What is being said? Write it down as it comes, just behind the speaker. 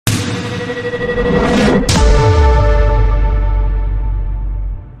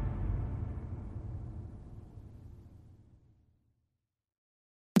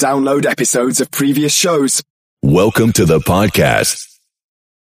Download episodes of previous shows. Welcome to the podcast.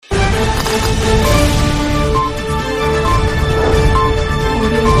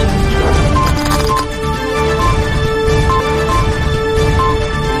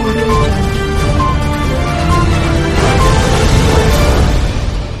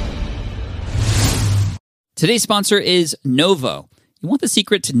 Today's sponsor is Novo. You want the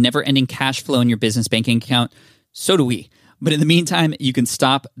secret to never-ending cash flow in your business banking account? So do we. But in the meantime, you can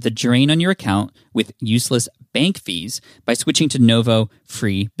stop the drain on your account with useless bank fees by switching to Novo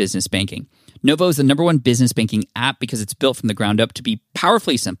Free Business Banking. Novo is the #1 business banking app because it's built from the ground up to be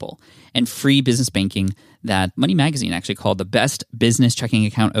powerfully simple and free business banking that Money Magazine actually called the best business checking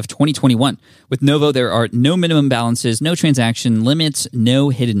account of 2021. With Novo, there are no minimum balances, no transaction limits, no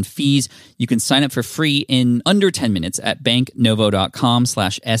hidden fees. You can sign up for free in under 10 minutes at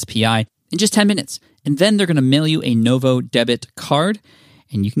banknovo.com/SPI in just 10 minutes. And then they're going to mail you a Novo debit card,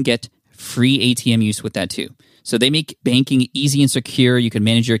 and you can get free ATM use with that too. So they make banking easy and secure. You can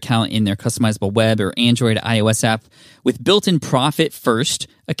manage your account in their customizable web or Android iOS app with built-in profit-first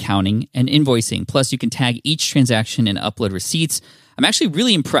accounting and invoicing. Plus, you can tag each transaction and upload receipts. I'm actually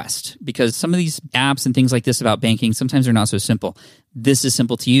really impressed because some of these apps and things like this about banking, sometimes they're not so simple. This is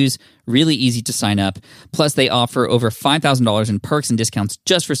simple to use, really easy to sign up. Plus, they offer over $5,000 in perks and discounts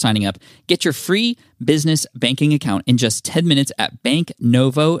just for signing up. Get your free business banking account in just 10 minutes at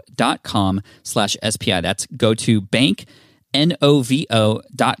banknovo.com/SPI. That's go to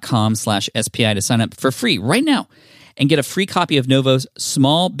banknovo.com/SPI to sign up for free right now and get a free copy of Novo's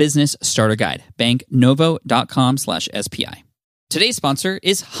Small Business Starter Guide, banknovo.com/SPI. Today's sponsor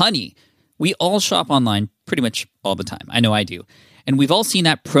is Honey. We all shop online pretty much all the time. I know I do. And we've all seen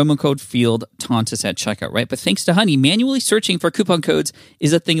that promo code field taunt us at checkout, right? But thanks to Honey, manually searching for coupon codes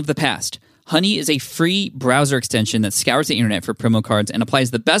is a thing of the past. Honey is a free browser extension that scours the internet for promo cards and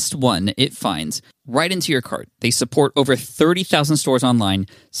applies the best one it finds right into your cart. They support over 30,000 stores online,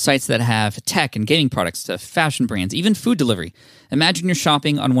 sites that have tech and gaming products to fashion brands, even food delivery. Imagine you're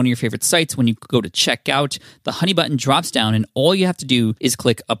shopping on one of your favorite sites. When you go to checkout, the Honey button drops down and all you have to do is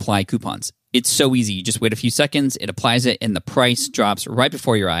click Apply Coupons. It's so easy. You just wait a few seconds, it applies it, and the price drops right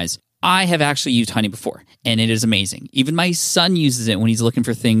before your eyes. I have actually used Honey before, and it is amazing. Even my son uses it when he's looking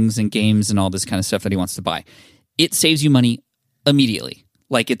for things and games and all this kind of stuff that he wants to buy. It saves you money immediately.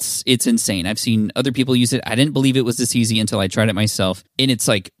 Like, it's insane. I've seen other people use it. I didn't believe it was this easy until I tried it myself, and it's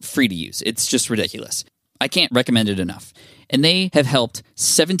like free to use. It's just ridiculous. I can't recommend it enough. And they have helped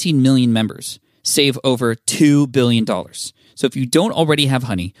 17 million members save over $2 billion. So if you don't already have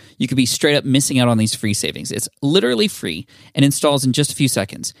Honey, you could be straight up missing out on these free savings. It's literally free and installs in just a few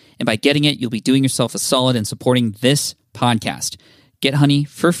seconds. And by getting it, you'll be doing yourself a solid and supporting this podcast. Get Honey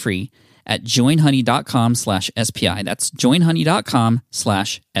for free at joinhoney.com/SPI. That's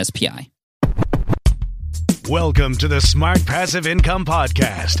joinhoney.com/SPI. Welcome to the Smart Passive Income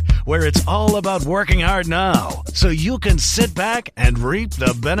Podcast, where it's all about working hard now so you can sit back and reap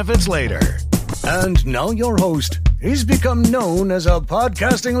the benefits later. And now your host. He's become known as a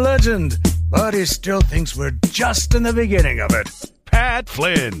podcasting legend, but he still thinks we're just in the beginning of it. Pat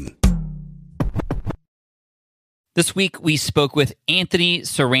Flynn. This week, we spoke with Anthony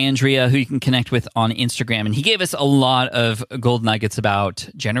Sarandria, who you can connect with on Instagram, and he gave us a lot of gold nuggets about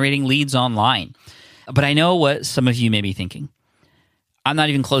generating leads online. But I know what some of you may be thinking. I'm not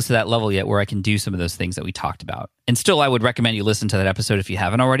even close to that level yet where I can do some of those things that we talked about. And still, I would recommend you listen to that episode if you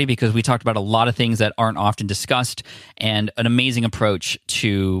haven't already, because we talked about a lot of things that aren't often discussed and an amazing approach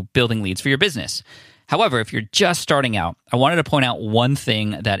to building leads for your business. However, if you're just starting out, I wanted to point out one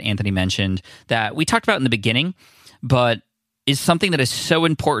thing that Anthony mentioned that we talked about in the beginning, but is something that is so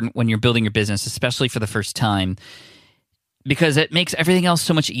important when you're building your business, especially for the first time, because it makes everything else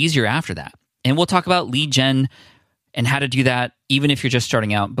so much easier after that. And we'll talk about lead gen and how to do that even if you're just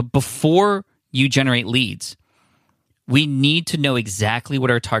starting out. But before you generate leads, we need to know exactly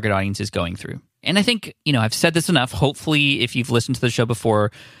what our target audience is going through. And I think, I've said this enough. Hopefully, if you've listened to the show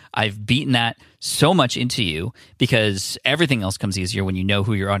before, I've beaten that so much into you because everything else comes easier when you know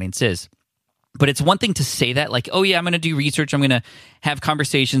who your audience is. But it's one thing to say that, like, oh yeah, I'm going to do research. I'm going to have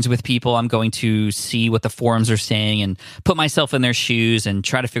conversations with people. I'm going to see what the forums are saying and put myself in their shoes and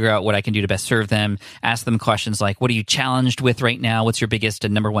try to figure out what I can do to best serve them. Ask them questions like, what are you challenged with right now? What's your biggest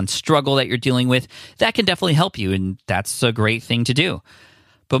and number one struggle that you're dealing with? That can definitely help you, and that's a great thing to do.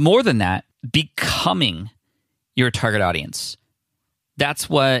 But more than that, becoming your target audience. That's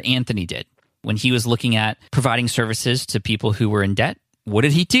what Anthony did when he was looking at providing services to people who were in debt. What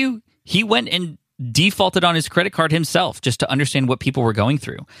did he do? He went and defaulted on his credit card himself just to understand what people were going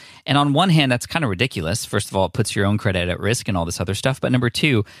through. And on one hand, that's kind of ridiculous. First of all, it puts your own credit at risk and all this other stuff. But number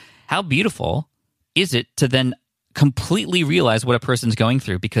two, how beautiful is it to then completely realize what a person's going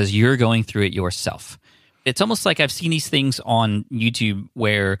through because you're going through it yourself? It's almost like I've seen these things on YouTube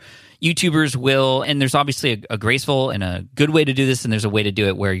where YouTubers will, and there's obviously a graceful and a good way to do this, and there's a way to do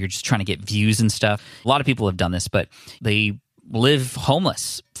it where you're just trying to get views and stuff. A lot of people have done this, but they live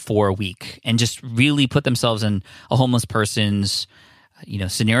homeless for a week and just really put themselves in a homeless person's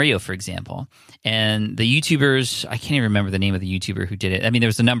scenario, for example. And the YouTubers, I can't even remember the name of the YouTuber who did it. I mean, there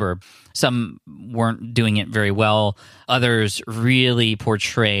was a number. Some weren't doing it very well. Others really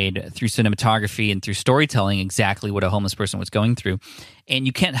portrayed through cinematography and through storytelling exactly what a homeless person was going through. And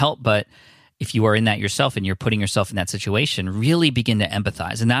you can't help but, if you are in that yourself and you're putting yourself in that situation, really begin to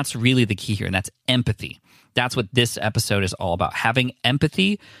empathize. And that's really the key here, and that's empathy. That's what this episode is all about, having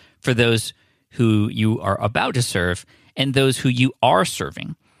empathy for those who you are about to serve and those who you are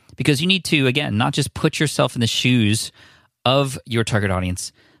serving. Because you need to, again, not just put yourself in the shoes of your target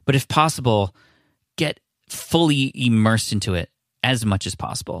audience, but if possible, get fully immersed into it as much as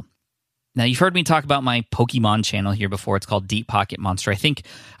possible. Now, you've heard me talk about my Pokemon channel here before. It's called Deep Pocket Monster. I think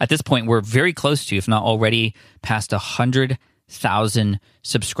at this point we're very close to, if not already, past 100,000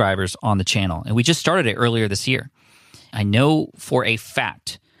 subscribers on the channel. And we just started it earlier this year. I know for a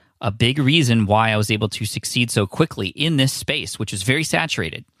fact a big reason why I was able to succeed so quickly in this space, which is very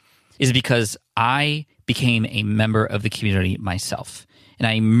saturated, is because I became a member of the community myself. And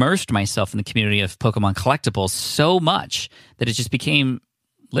I immersed myself in the community of Pokemon collectibles so much that it just became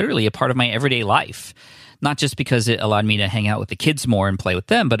literally a part of my everyday life. Not just because it allowed me to hang out with the kids more and play with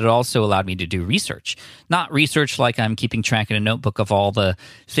them, but it also allowed me to do research. Not research like I'm keeping track in a notebook of all the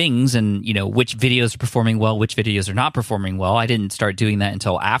things and, which videos are performing well, which videos are not performing well. I didn't start doing that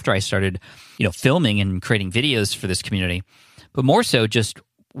until after I started, filming and creating videos for this community. But more so just,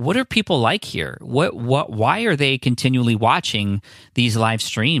 what are people like here? Why are they continually watching these live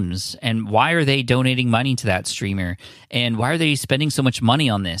streams? And why are they donating money to that streamer? And why are they spending so much money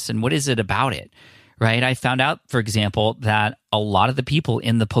on this? And what is it about it? Right? I found out, for example, that a lot of the people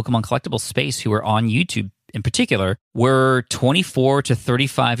in the Pokemon collectible space who are on YouTube in particular were 24 to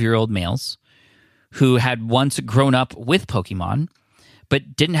 35-year-old males who had once grown up with Pokemon,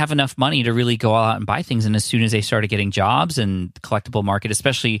 but didn't have enough money to really go out and buy things. And as soon as they started getting jobs and the collectible market,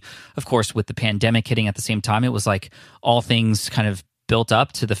 especially, of course, with the pandemic hitting at the same time, it was like all things kind of built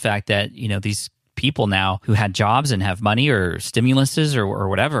up to the fact that, these people now who had jobs and have money or stimuluses or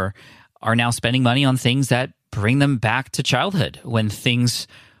whatever are now spending money on things that bring them back to childhood when things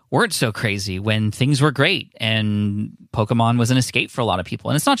weren't so crazy, when things were great. And Pokemon was an escape for a lot of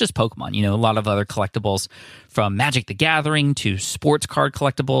people. And it's not just Pokemon, a lot of other collectibles, from Magic the Gathering to sports card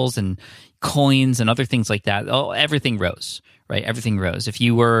collectibles and coins and other things like that. Oh, everything rose, right? Everything rose. If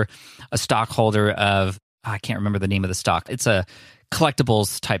you were a stockholder of, I can't remember the name of the stock. It's a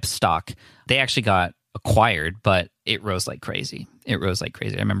collectibles type stock. They actually got acquired, but it rose like crazy. I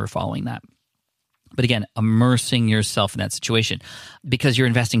remember following that. But again, immersing yourself in that situation because you're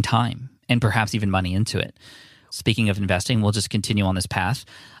investing time and perhaps even money into it. Speaking of investing, we'll just continue on this path.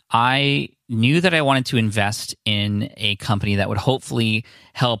 I knew that I wanted to invest in a company that would hopefully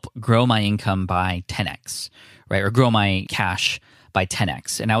help grow my income by 10x, right? Or grow my cash by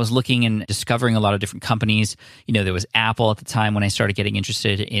 10x. And I was looking and discovering a lot of different companies. There was Apple at the time when I started getting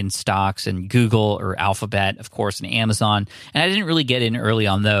interested in stocks, and Google or Alphabet, of course, and Amazon. And I didn't really get in early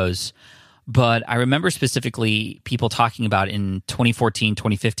on those. But I remember specifically people talking about in 2014,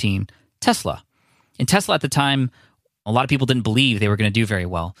 2015, Tesla. And Tesla at the time, a lot of people didn't believe they were going to do very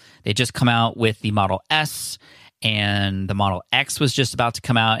well. They'd just come out with the Model S, and the Model X was just about to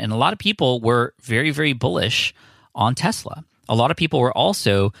come out. And a lot of people were very, very bullish on Tesla. A lot of people were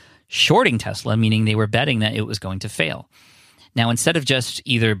also shorting Tesla, meaning they were betting that it was going to fail. Now, instead of just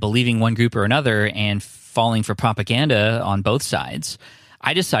either believing one group or another and falling for propaganda on both sides,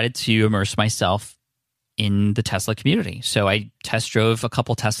 I decided to immerse myself in the Tesla community. So I test drove a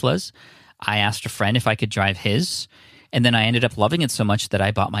couple Teslas. I asked a friend if I could drive his, and then I ended up loving it so much that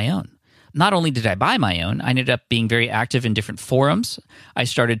I bought my own. Not only did I buy my own, I ended up being very active in different forums. I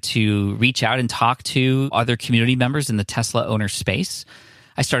started to reach out and talk to other community members in the Tesla owner space.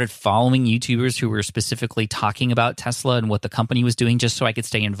 I started following YouTubers who were specifically talking about Tesla and what the company was doing just so I could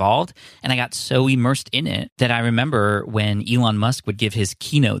stay involved. And I got so immersed in it that I remember when Elon Musk would give his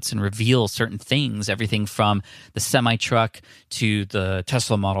keynotes and reveal certain things, everything from the semi-truck to the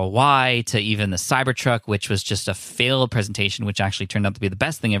Tesla Model Y to even the Cybertruck, which was just a failed presentation, which actually turned out to be the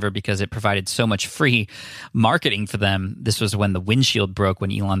best thing ever because it provided so much free marketing for them. This was when the windshield broke,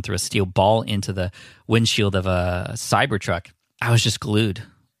 when Elon threw a steel ball into the windshield of a Cybertruck. I was just glued.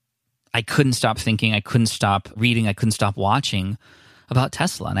 I couldn't stop thinking. I couldn't stop reading. I couldn't stop watching about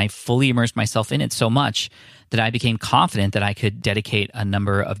Tesla. And I fully immersed myself in it so much that I became confident that I could dedicate a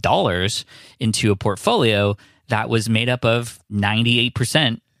number of dollars into a portfolio that was made up of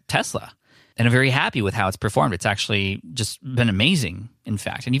 98% Tesla. And I'm very happy with how it's performed. It's actually just been amazing, in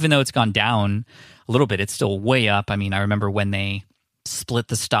fact. And even though it's gone down a little bit, it's still way up. I mean, I remember when they split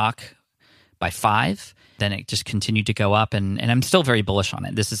the stock by 5, then it just continued to go up, and I'm still very bullish on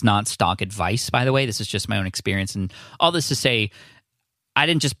it. This is not stock advice, by the way. This is just my own experience. And all this to say, I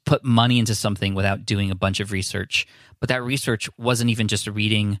didn't just put money into something without doing a bunch of research, but that research wasn't even just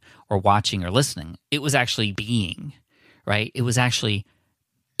reading or watching or listening. It was actually being, right? It was actually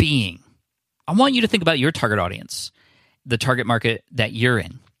being. I want you to think about your target audience, the target market that you're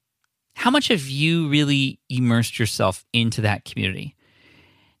in. How much have you really immersed yourself into that community?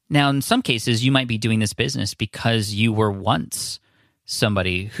 Now, in some cases, you might be doing this business because you were once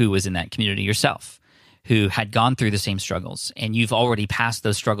somebody who was in that community yourself, who had gone through the same struggles, and you've already passed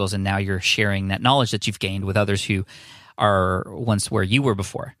those struggles, and now you're sharing that knowledge that you've gained with others who are once where you were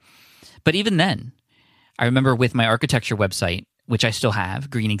before. But even then, I remember with my architecture website, which I still have,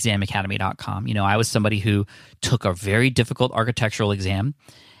 greenexamacademy.com, I was somebody who took a very difficult architectural exam,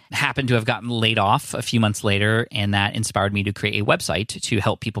 happened to have gotten laid off a few months later, and that inspired me to create a website to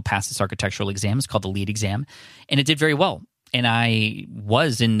help people pass this architectural exam. It's called the LEED exam, and it did very well. And I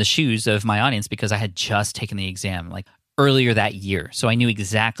was in the shoes of my audience because I had just taken the exam like earlier that year. So I knew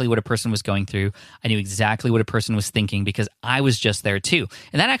exactly what a person was going through. I knew exactly what a person was thinking because I was just there too.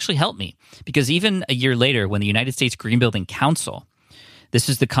 And that actually helped me because even a year later, when the United States Green Building Council, this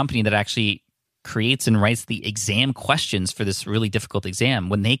is the company that actually creates and writes the exam questions for this really difficult exam,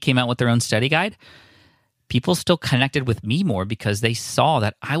 when they came out with their own study guide, people still connected with me more because they saw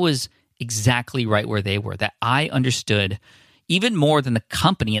that I was exactly right where they were, that I understood even more than the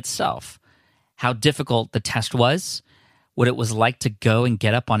company itself how difficult the test was, what it was like to go and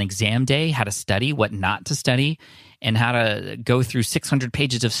get up on exam day, how to study, what not to study, and how to go through 600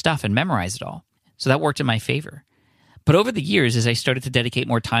 pages of stuff and memorize it all. So that worked in my favor. But over the years, as I started to dedicate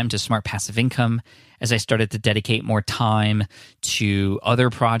more time to smart passive income, as I started to dedicate more time to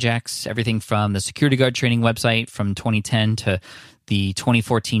other projects, everything from the security guard training website from 2010 to the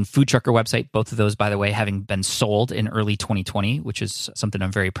 2014 food trucker website, both of those, by the way, having been sold in early 2020, which is something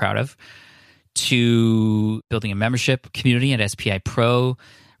I'm very proud of, to building a membership community at SPI Pro,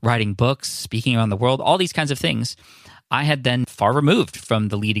 writing books, speaking around the world, all these kinds of things, I had then far removed from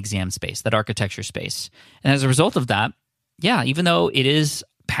the LEED exam space, that architecture space. And as a result of that, yeah, even though it is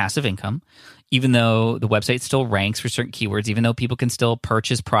passive income, even though the website still ranks for certain keywords, even though people can still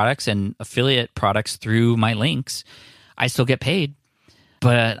purchase products and affiliate products through my links, I still get paid,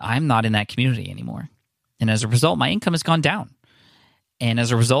 but I'm not in that community anymore. And as a result, my income has gone down. And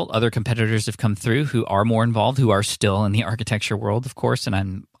as a result, other competitors have come through who are more involved, who are still in the architecture world, of course, and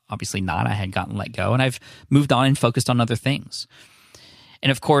I'm obviously not. I had gotten let go, and I've moved on and focused on other things. And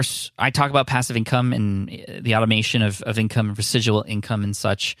of course, I talk about passive income and the automation of income, residual income and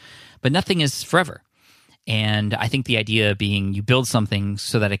such, but nothing is forever. And I think the idea being you build something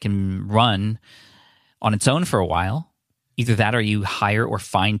so that it can run on its own for a while. Either that or you hire or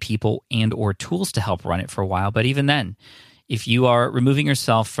find people and or tools to help run it for a while. But even then, if you are removing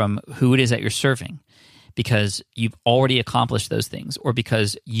yourself from who it is that you're serving because you've already accomplished those things or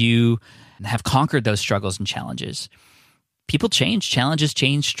because you have conquered those struggles and challenges, people change, challenges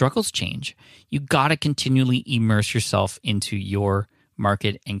change, struggles change. You got to continually immerse yourself into your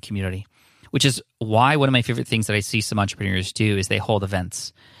market and community, which is why one of my favorite things that I see some entrepreneurs do is they hold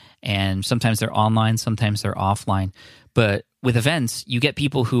events. And sometimes they're online, sometimes they're offline. But with events, you get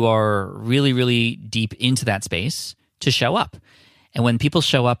people who are really, really deep into that space to show up. And when people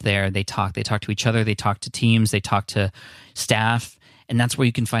show up there, they talk to each other, they talk to teams, they talk to staff. And that's where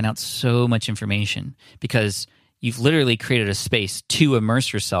you can find out so much information because you've literally created a space to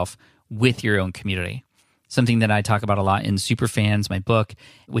immerse yourself with your own community. Something that I talk about a lot in Superfans, my book,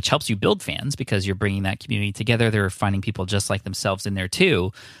 which helps you build fans because you're bringing that community together. They're finding people just like themselves in there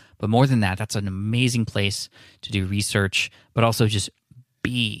too. But more than that, that's an amazing place to do research, but also just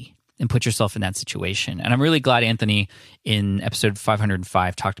be. and put yourself in that situation. And I'm really glad Anthony in episode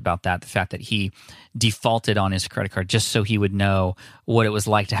 505 talked about that, the fact that he defaulted on his credit card just so he would know what it was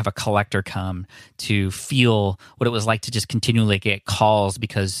like to have a collector come, to feel what it was like to just continually get calls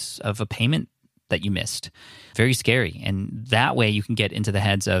because of a payment that you missed. Very scary. And that way you can get into the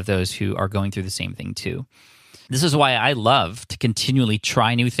heads of those who are going through the same thing too. This is why I love to continually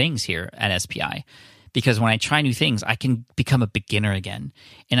try new things here at SPI. Because when I try new things, I can become a beginner again,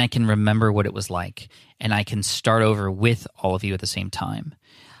 and I can remember what it was like, and I can start over with all of you at the same time.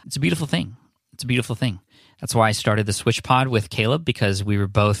 It's a beautiful thing. It's a beautiful thing. That's why I started the Switch Pod with Caleb, because we were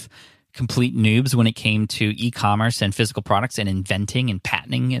both complete noobs when it came to e-commerce and physical products and inventing and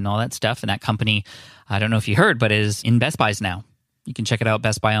patenting and all that stuff. And that company, I don't know if you heard, but is in Best Buys now. You can check it out,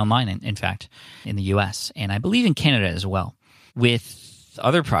 Best Buy Online, in fact, in the US, and I believe in Canada as well. With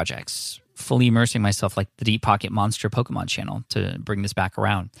other projects, fully immersing myself like the Deep Pocket Monster Pokemon channel to bring this back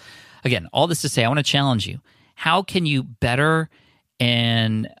around. Again, all this to say, I want to challenge you. How can you better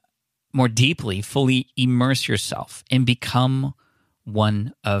and more deeply fully immerse yourself and become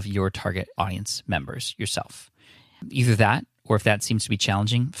one of your target audience members yourself? Either that, or if that seems to be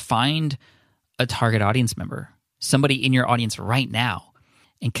challenging, find a target audience member, somebody in your audience right now,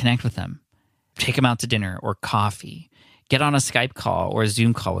 and connect with them. Take them out to dinner or coffee. Get on a Skype call or a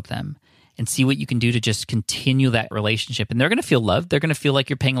Zoom call with them, and see what you can do to just continue that relationship. And they're going to feel loved. They're going to feel like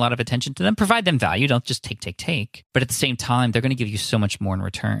you're paying a lot of attention to them. Provide them value. Don't just take. But at the same time, they're going to give you so much more in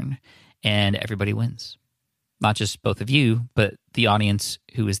return. And everybody wins. Not just both of you, but the audience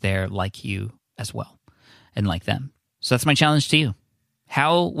who is there like you as well and like them. So that's my challenge to you.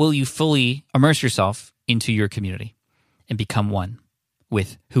 How will you fully immerse yourself into your community and become one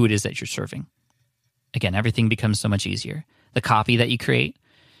with who it is that you're serving? Again, everything becomes so much easier. The copy that you create,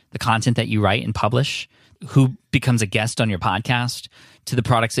 the content that you write and publish, who becomes a guest on your podcast, to the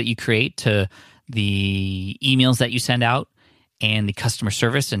products that you create, to the emails that you send out, and the customer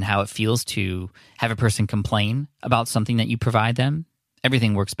service and how it feels to have a person complain about something that you provide them.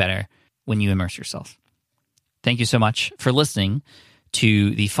 Everything works better when you immerse yourself. Thank you so much for listening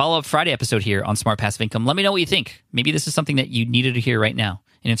to the Follow-Up Friday episode here on Smart Passive Income. Let me know what you think. Maybe this is something that you needed to hear right now.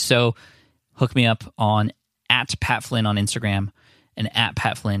 And if so, hook me up on @PatFlynn on Instagram and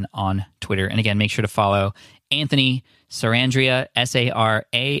 @PatFlynn on Twitter. And again, make sure to follow Anthony Sarandrea, Sarandrea,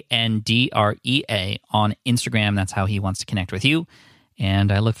 on Instagram. That's how he wants to connect with you. And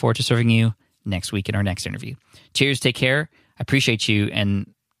I look forward to serving you next week in our next interview. Cheers, take care. I appreciate you.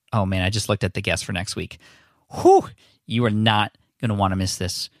 And oh man, I just looked at the guest for next week. Whew, you are not going to want to miss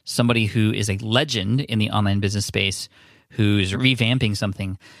this. Somebody who is a legend in the online business space, who's revamping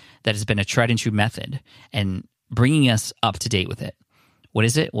something that has been a tried and true method and bringing us up to date with it. What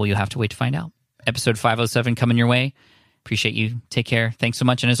is it? Well, you'll have to wait to find out. Episode 507 coming your way. Appreciate you. Take care. Thanks so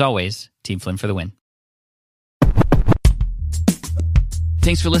much. And as always, Team Flynn for the win.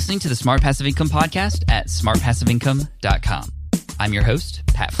 Thanks for listening to the Smart Passive Income Podcast at smartpassiveincome.com. I'm your host,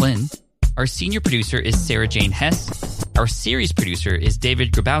 Pat Flynn. Our senior producer is Sarah Jane Hess. Our series producer is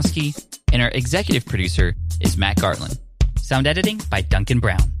David Grabowski. And our executive producer is Matt Gartland. Sound editing by Duncan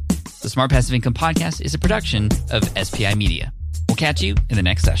Brown. The Smart Passive Income Podcast is a production of SPI Media. We'll catch you in the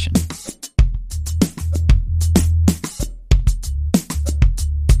next session.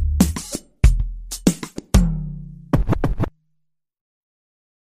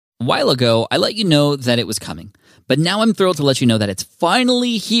 A while ago, I let you know that it was coming, but now I'm thrilled to let you know that it's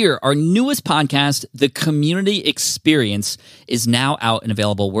finally here. Our newest podcast, The Community Experience, is now out and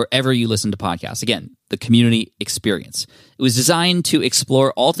available wherever you listen to podcasts. Again, The Community Experience. It was designed to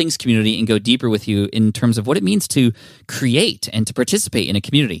explore all things community and go deeper with you in terms of what it means to create and to participate in a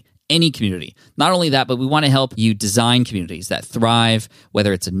community. Any community. Not only that, but we want to help you design communities that thrive,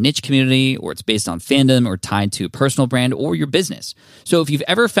 whether it's a niche community or it's based on fandom or tied to a personal brand or your business. So if you've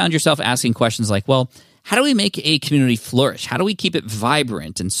ever found yourself asking questions like, well, how do we make a community flourish? How do we keep it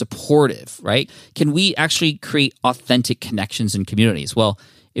vibrant and supportive, right? Can we actually create authentic connections in communities? Well,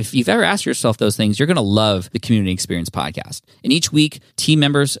 if you've ever asked yourself those things, you're going to love the Community Experience podcast. And each week, team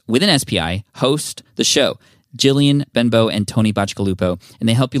members within SPI host the show. Jillian Benbow and Tony Bacigalupo, and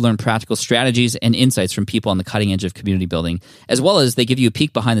they help you learn practical strategies and insights from people on the cutting edge of community building, as well as they give you a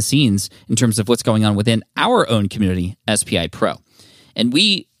peek behind the scenes in terms of what's going on within our own community, SPI Pro. And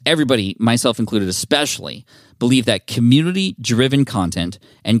we, everybody, myself included especially, believe that community-driven content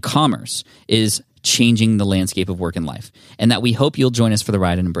and commerce is changing the landscape of work and life, and that we hope you'll join us for the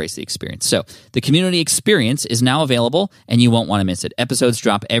ride and embrace the experience. So the Community Experience is now available, and you won't want to miss it. Episodes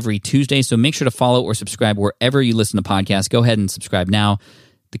drop every Tuesday, so make sure to follow or subscribe wherever you listen to podcasts. Go ahead and subscribe now.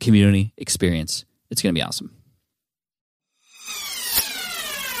 The Community Experience. It's going to be awesome.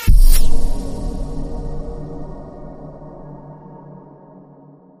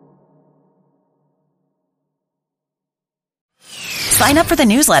 Sign up for the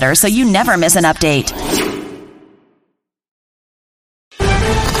newsletter so you never miss an update.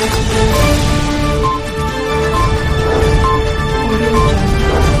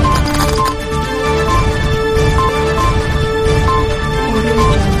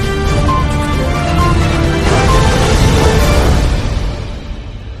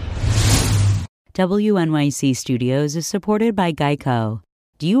 WNYC Studios is supported by Geico.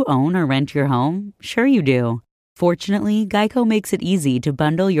 Do you own or rent your home? Sure you do. Fortunately, Geico makes it easy to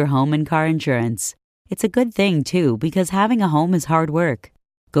bundle your home and car insurance. It's a good thing, too, because having a home is hard work.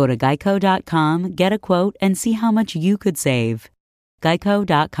 Go to geico.com, get a quote, and see how much you could save.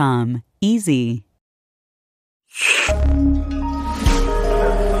 Geico.com. Easy.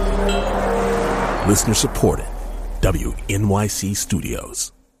 Listener supported. WNYC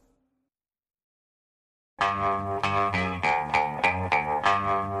Studios.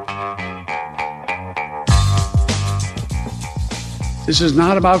 This is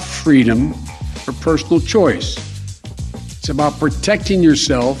not about freedom or personal choice. It's about protecting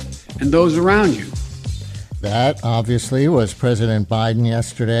yourself and those around you. That, obviously, was President Biden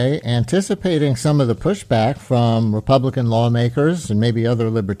yesterday, anticipating some of the pushback from Republican lawmakers and maybe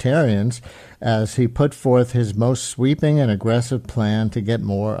other libertarians as he put forth his most sweeping and aggressive plan to get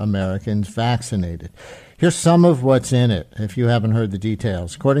more Americans vaccinated. Here's some of what's in it, if you haven't heard the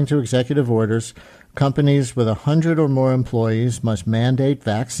details. According to executive orders, companies with 100 or more employees must mandate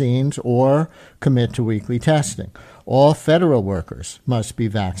vaccines or commit to weekly testing. All federal workers must be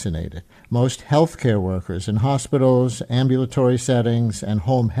vaccinated. Most healthcare workers in hospitals, ambulatory settings, and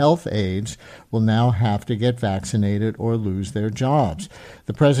home health aides will now have to get vaccinated or lose their jobs.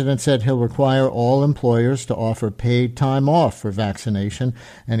 The president said he'll require all employers to offer paid time off for vaccination,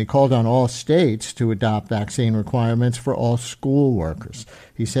 and he called on all states to adopt vaccine requirements for all school workers.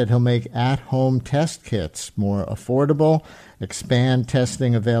 He said he'll make at-home test kits more affordable, expand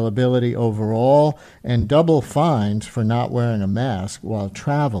testing availability overall, and double fines for not wearing a mask while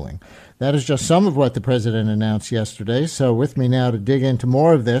traveling. That is just some of what the president announced yesterday. So with me now to dig into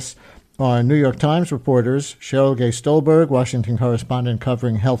more of this are New York Times reporters Cheryl Gay Stolberg, Washington correspondent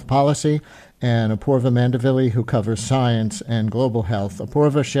covering health policy, and Apoorva Mandavilli, who covers science and global health.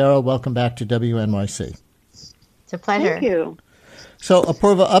 Apoorva, Cheryl, welcome back to WNYC. It's a pleasure. Thank you. So,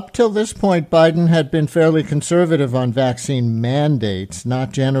 Apoorva, up till this point, Biden had been fairly conservative on vaccine mandates,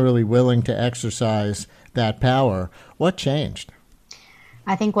 not generally willing to exercise that power. What changed?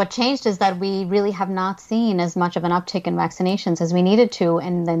 I think what changed is that we really have not seen as much of an uptick in vaccinations as we needed to.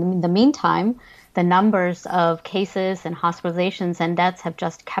 And then in the meantime, the numbers of cases and hospitalizations and deaths have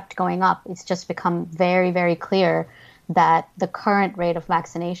just kept going up. It's just become very, very clear that the current rate of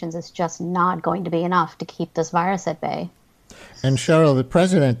vaccinations is just not going to be enough to keep this virus at bay. And Cheryl, the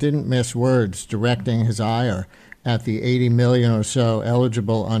president didn't miss words directing his ire at the 80 million or so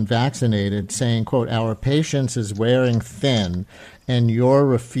eligible unvaccinated, saying, quote, "Our patience is wearing thin, and your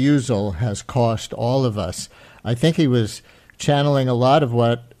refusal has cost all of us." I think he was channeling a lot of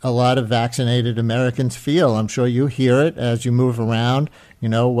what a lot of vaccinated Americans feel. I'm sure you hear it as you move around, you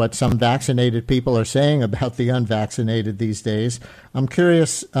know, what some vaccinated people are saying about the unvaccinated these days. I'm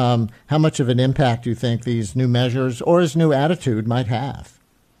curious how much of an impact you think these new measures or his new attitude might have.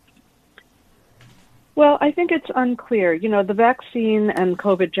 Well, I think it's unclear. You know, the vaccine and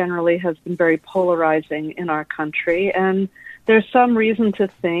COVID generally has been very polarizing in our country, and there's some reason to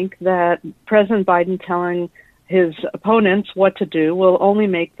think that President Biden telling his opponents what to do will only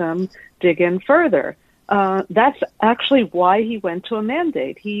make them dig in further. That's actually why he went to a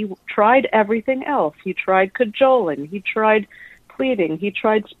mandate. He tried everything else. He tried cajoling. He tried pleading. He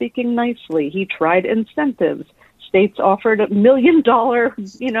tried speaking nicely. He tried incentives. States offered $1 million,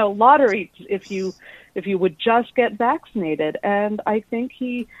 lottery if you would just get vaccinated. And I think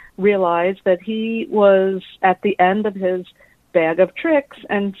he realized that he was at the end of his bag of tricks,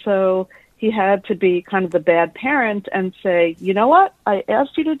 and so he had to be kind of the bad parent and say, you know what, I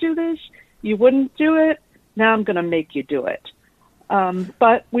asked you to do this, you wouldn't do it, now I'm going to make you do it.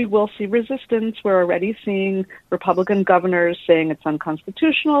 But we will see resistance. We're already seeing Republican governors saying it's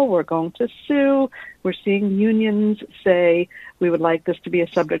unconstitutional, we're going to sue. We're seeing unions say we would like this to be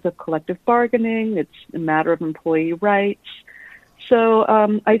a subject of collective bargaining. It's a matter of employee rights. So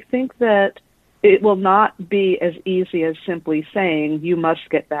I think that it will not be as easy as simply saying you must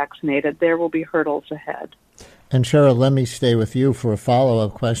get vaccinated. There will be hurdles ahead. And Cheryl, let me stay with you for a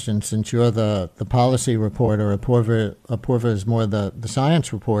follow-up question, since you're the policy reporter. Apoorva is more the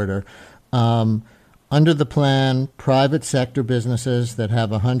science reporter. Under the plan, private sector businesses that have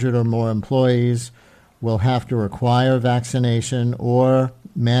 100 or more employees will have to require vaccination or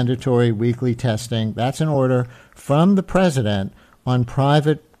mandatory weekly testing. That's an order from the president. on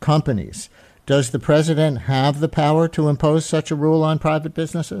private companies. Does the president have the power to impose such a rule on private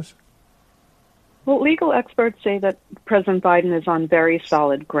businesses? Well, legal experts say that President Biden is on very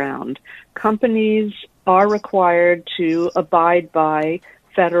solid ground. Companies are required to abide by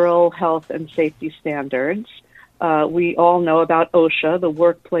federal health and safety standards. We all know about OSHA, the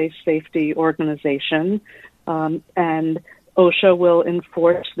Workplace Safety Organization, and OSHA will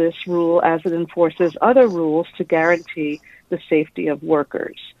enforce this rule as it enforces other rules to guarantee the safety of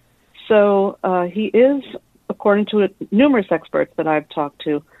workers. So he is, according to numerous experts that I've talked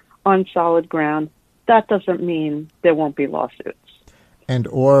to, on solid ground. That doesn't mean there won't be lawsuits. And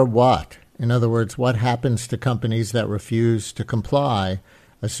or what? In other words, what happens to companies that refuse to comply,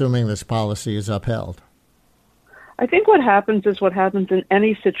 assuming this policy is upheld? I think what happens is what happens in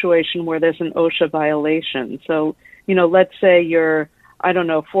any situation where there's an OSHA violation. So, let's say you're,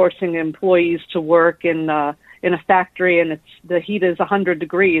 forcing employees to work in a factory and the heat is 100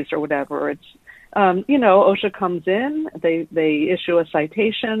 degrees or whatever. It's, OSHA comes in, they issue a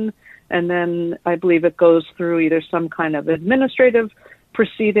citation, and then I believe it goes through either some kind of administrative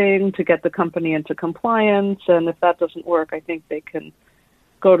proceeding to get the company into compliance. And if that doesn't work, I think they can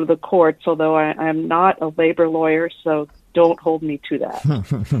go to the courts, although I'm not a labor lawyer, so don't hold me to that.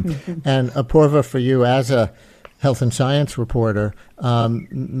 And Apoorva, for you as a health and science reporter,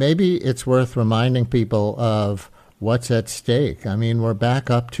 maybe it's worth reminding people of what's at stake. I mean, we're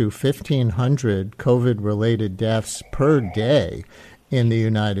back up to 1,500 COVID-related deaths per day in the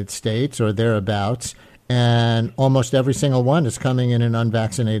United States or thereabouts, and almost every single one is coming in an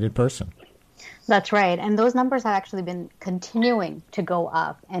unvaccinated person. That's right. And those numbers have actually been continuing to go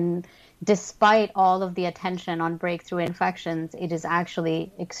up. And despite all of the attention on breakthrough infections, it is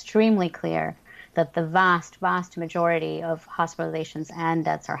actually extremely clear that the vast, vast majority of hospitalizations and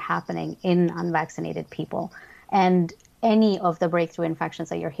deaths are happening in unvaccinated people. And any of the breakthrough infections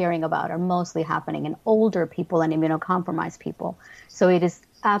that you're hearing about are mostly happening in older people and immunocompromised people. So it is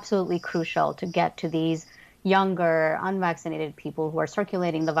absolutely crucial to get to these younger, unvaccinated people who are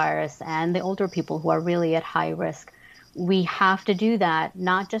circulating the virus and the older people who are really at high risk. We have to do that,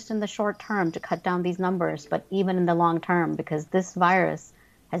 not just in the short term to cut down these numbers, but even in the long term, because this virus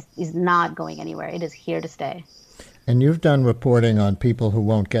is not going anywhere. It is here to stay. And you've done reporting on people who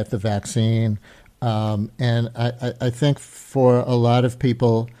won't get the vaccine. And I think for a lot of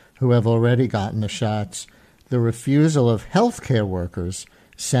people who have already gotten the shots, the refusal of healthcare workers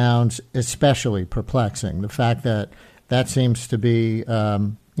sounds especially perplexing. The fact that seems to be, a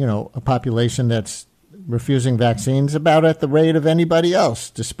population that's refusing vaccines about at the rate of anybody else,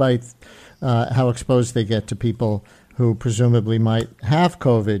 despite how exposed they get to people who presumably might have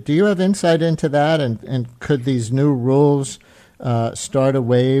COVID. Do you have insight into that? And could these new rules start a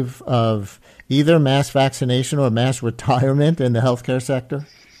wave of either mass vaccination or mass retirement in the healthcare sector?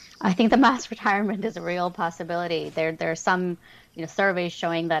 I think the mass retirement is a real possibility. There are some surveys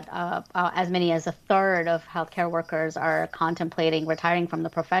showing that as many as a third of healthcare workers are contemplating retiring from the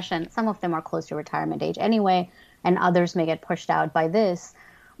profession. Some of them are close to retirement age anyway, and others may get pushed out by this.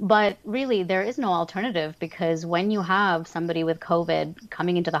 But really, there is no alternative, because when you have somebody with COVID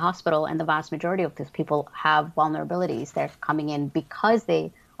coming into the hospital, and the vast majority of these people have vulnerabilities, they're coming in because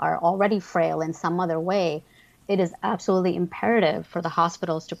they are already frail in some other way, it is absolutely imperative for the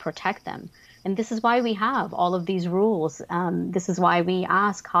hospitals to protect them. And this is why we have all of these rules. This is why we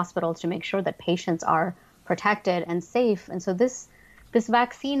ask hospitals to make sure that patients are protected and safe. And so this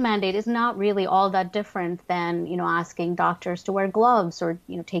vaccine mandate is not really all that different than, asking doctors to wear gloves or,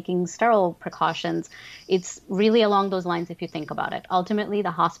 taking sterile precautions. It's really along those lines if you think about it. Ultimately,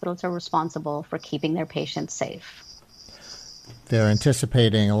 the hospitals are responsible for keeping their patients safe. They're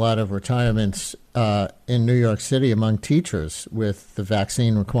anticipating a lot of retirements in New York City among teachers with the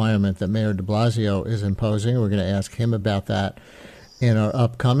vaccine requirement that Mayor de Blasio is imposing. We're going to ask him about that in our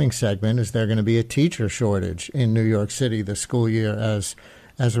upcoming segment. Is there going to be a teacher shortage in New York City this school year as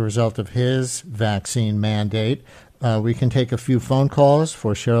a result of his vaccine mandate? We can take a few phone calls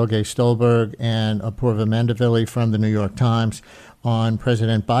for Cheryl Gay Stolberg and Apoorva Mandavili from the New York Times on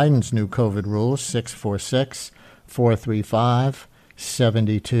President Biden's new COVID rules, 646-435-7280,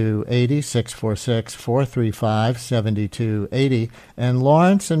 646-435-7280. And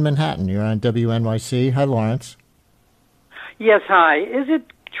Lawrence in Manhattan, you're on WNYC. Hi, Lawrence. Yes, hi. Is it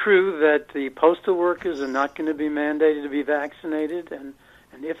true that the postal workers are not going to be mandated to be vaccinated? And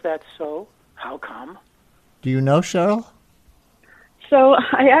if that's so, how come? Do you know, Cheryl? So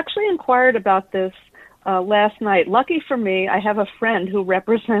I actually inquired about this last night. Lucky for me, I have a friend who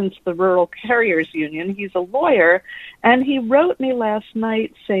represents the Rural Carriers Union. He's a lawyer, and he wrote me last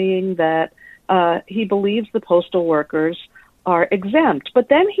night saying that he believes the postal workers are exempt. But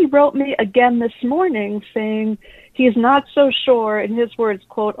then he wrote me again this morning saying he's not so sure, in his words,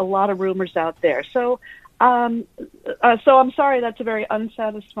 quote, a lot of rumors out there. So I'm sorry, that's a very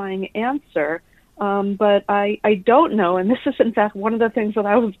unsatisfying answer. But I don't know. And this is, in fact, one of the things that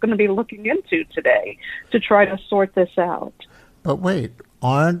I was going to be looking into today to try to sort this out. But wait,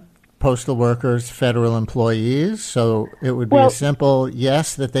 aren't postal workers federal employees? So it would be a simple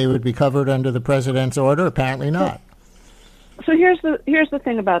yes that they would be covered under the president's order? Apparently not. So here's the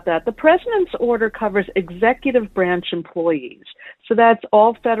thing about that. The president's order covers executive branch employees. So that's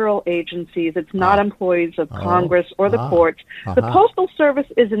all federal agencies. It's not employees of Congress or the courts. The Postal Service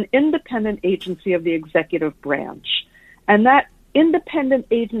is an independent agency of the executive branch. And that independent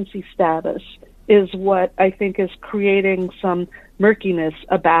agency status is what I think is creating some murkiness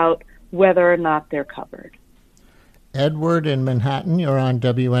about whether or not they're covered. Edward in Manhattan, you're on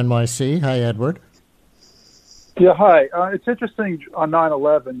WNYC. Hi, Edward. Yeah, hi. It's interesting on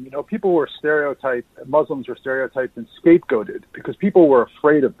 9/11, people were stereotyped, Muslims were stereotyped and scapegoated because people were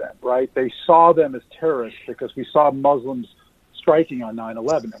afraid of them, right? They saw them as terrorists because we saw Muslims striking on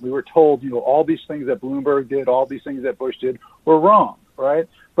 9/11. And we were told, all these things that Bloomberg did, all these things that Bush did were wrong, right?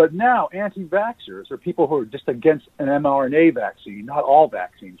 But now anti-vaxxers, or people who are just against an mRNA vaccine, not all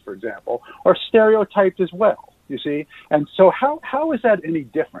vaccines, for example, are stereotyped as well, you see? And so how is that any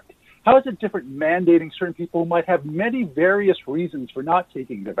different? How is it different mandating certain people who might have many various reasons for not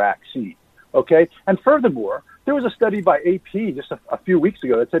taking the vaccine? Okay? And furthermore, there was a study by AP just a few weeks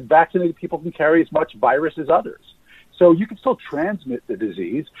ago that said vaccinated people can carry as much virus as others. So you can still transmit the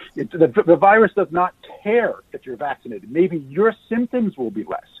disease. The virus does not care if you're vaccinated. Maybe your symptoms will be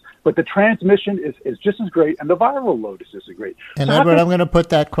less, but the transmission is just as great, and the viral load is just as great. And so Edward, I'm going to put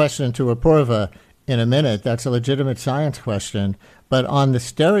that question to Apoorva in a minute. That's a legitimate science question. But on the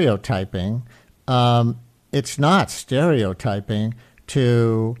stereotyping, it's not stereotyping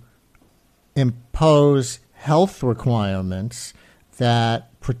to impose health requirements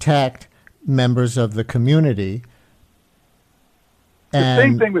that protect members of the community. The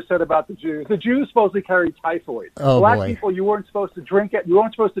same thing was said about the Jews. The Jews supposedly carried typhoid. Black people, you weren't supposed to drink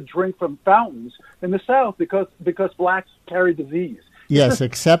from fountains in the South because blacks carry disease. Yes,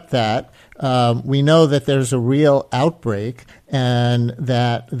 except that we know that there's a real outbreak and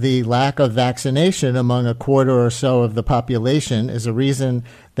that the lack of vaccination among a quarter or so of the population is a reason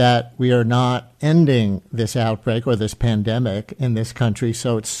that we are not ending this outbreak or this pandemic in this country.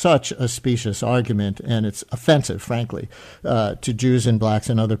 So it's such a specious argument, and it's offensive, frankly, to Jews and blacks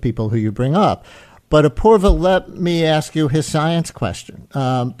and other people who you bring up. But Apoorva, let me ask you his science question,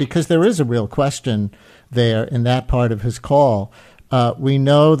 because there is a real question there in that part of his call. We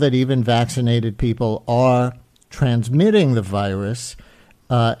know that even vaccinated people are transmitting the virus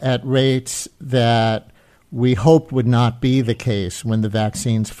at rates that we hoped would not be the case when the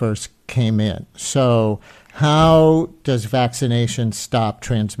vaccines first came in. So how does vaccination stop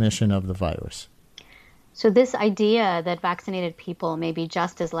transmission of the virus? So this idea that vaccinated people may be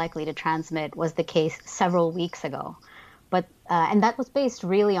just as likely to transmit was the case several weeks ago. And that was based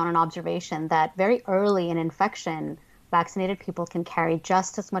really on an observation that very early in infection, vaccinated people can carry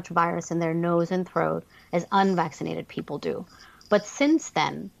just as much virus in their nose and throat as unvaccinated people do. But since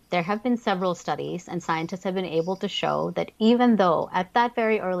then, there have been several studies, and scientists have been able to show that even though at that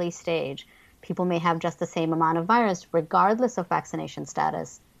very early stage, people may have just the same amount of virus, regardless of vaccination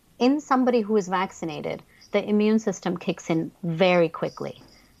status, in somebody who is vaccinated, the immune system kicks in very quickly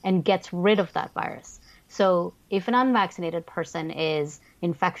and gets rid of that virus. So if an unvaccinated person is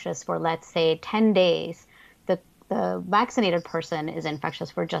infectious for, let's say, 10 days, the vaccinated person is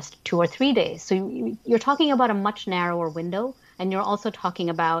infectious for just 2 or 3 days. So you're talking about a much narrower window, and you're also talking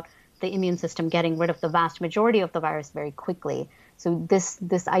about the immune system getting rid of the vast majority of the virus very quickly. So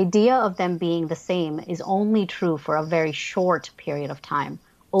this idea of them being the same is only true for a very short period of time.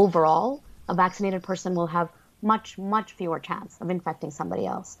 Overall, a vaccinated person will have much, much fewer chance of infecting somebody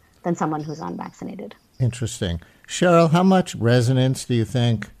else than someone who's unvaccinated. Interesting. Cheryl, how much resonance do you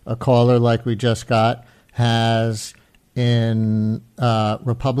think a caller like we just got has in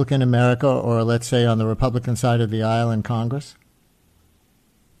Republican America, or let's say on the Republican side of the aisle in Congress?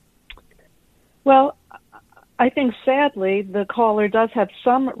 Well, I think sadly the caller does have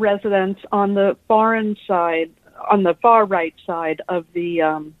some resonance on the foreign side, on the far right side of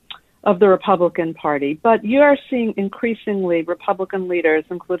the Republican Party. But you are seeing increasingly Republican leaders,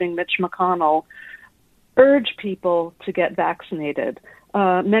 including Mitch McConnell, urge people to get vaccinated.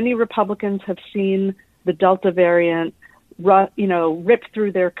 Many Republicans have seen the Delta variant, rip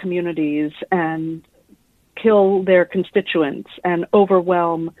through their communities and kill their constituents and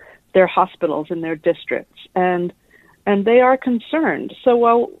overwhelm their hospitals in their districts. And and they are concerned.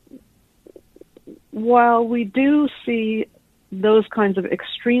 So while we do see those kinds of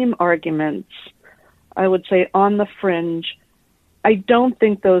extreme arguments, I would say on the fringe, I don't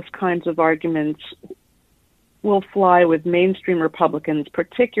think those kinds of arguments will fly with mainstream Republicans,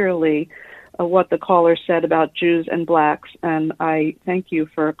 particularly what the caller said about Jews and blacks, and I thank you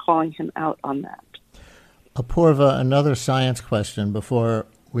for calling him out on that. Apoorva, another science question before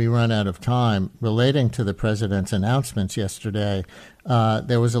we run out of time relating to the president's announcements yesterday.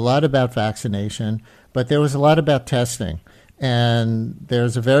 There was a lot about vaccination, but there was a lot about testing. And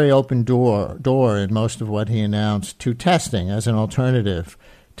there's a very open door in most of what he announced to testing as an alternative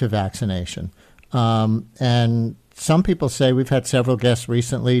to vaccination. And some people say, we've had several guests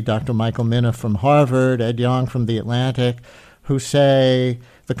recently, Dr. Michael Mina from Harvard, Ed Yong from The Atlantic, who say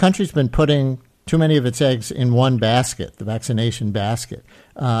the country's been putting too many of its eggs in one basket, the vaccination basket.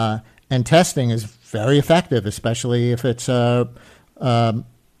 And testing is very effective, especially if it's a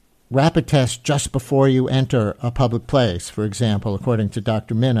rapid test just before you enter a public place, for example, according to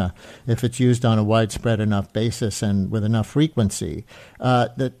Dr. Mina, if it's used on a widespread enough basis and with enough frequency.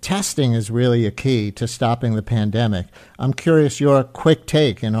 The testing is really a key to stopping the pandemic. I'm curious your quick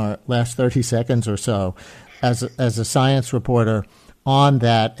take in our last 30 seconds or so as a science reporter on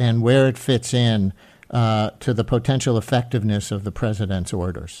that and where it fits in to the potential effectiveness of the president's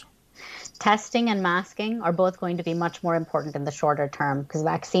orders. Testing and masking are both going to be much more important in the shorter term because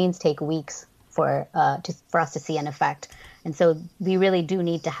vaccines take weeks for us to see an effect. And so we really do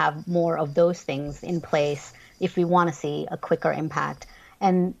need to have more of those things in place if we want to see a quicker impact.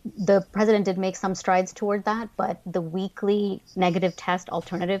 And the president did make some strides toward that, but the weekly negative test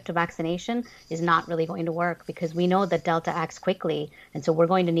alternative to vaccination is not really going to work because we know that Delta acts quickly. And so we're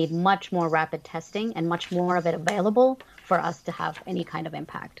going to need much more rapid testing and much more of it available for us to have any kind of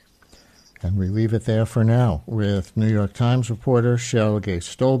impact. And we leave it there for now with New York Times reporter Cheryl Gay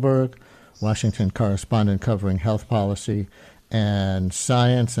Stolberg, Washington correspondent covering health policy, and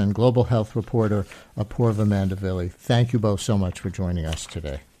science and global health reporter Apoorva Mandavilli. Thank you both so much for joining us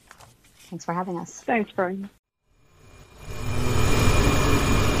today. Thanks for having us. Thanks, Brian.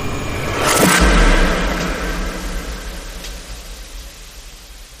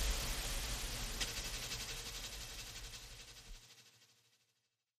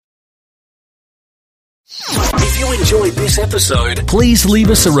 If you enjoyed this episode, please leave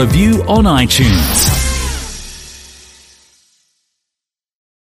us a review on iTunes.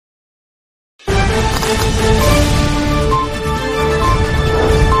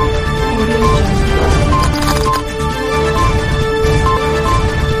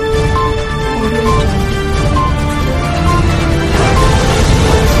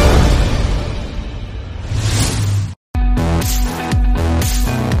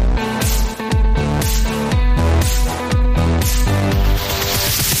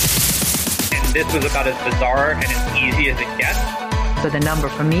 This was about as bizarre and as easy as it gets. So the number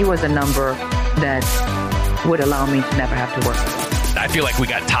for me was a number that would allow me to never have to work. I feel like we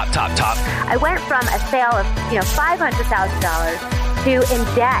got top. I went from a sale of $500,000 to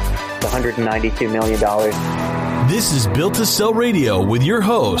in debt. $192 million. This is Built to Sell Radio with your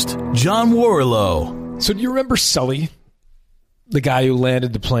host, John Warrillow. So do you remember Sully, the guy who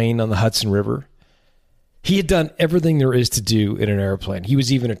landed the plane on the Hudson River? He had done everything there is to do in an airplane. He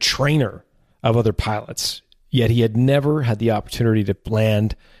was even a trainer of other pilots, yet he had never had the opportunity to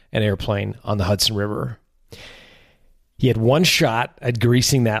land an airplane on the Hudson River. He had one shot at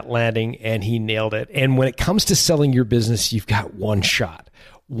greasing that landing, and he nailed it. And when it comes to selling your business, you've got one shot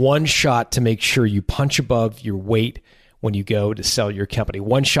to make sure you punch above your weight when you go to sell your company.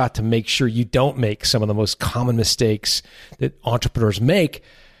 One shot to make sure you don't make some of the most common mistakes that entrepreneurs make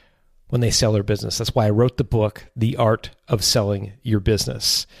when they sell their business. That's why I wrote the book, The Art of Selling Your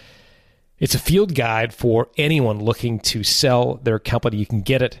Business. It's a field guide for anyone looking to sell their company. You can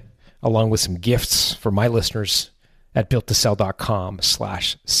get it along with some gifts for my listeners at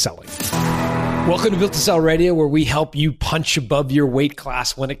builttosell.com/selling. Welcome to Built to Sell Radio, where we help you punch above your weight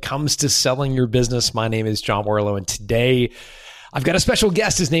class when it comes to selling your business. My name is John Warrillow, and today I've got a special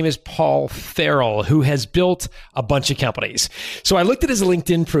guest. His name is Paul Farrell, who has built a bunch of companies. So I looked at his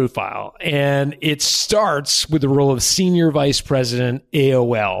LinkedIn profile, and it starts with the role of Senior Vice President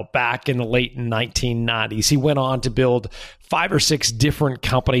AOL back in the late 1990s. He went on to build 5 or 6 different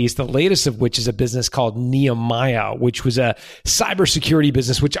companies, the latest of which is a business called Nehemiah, which was a cybersecurity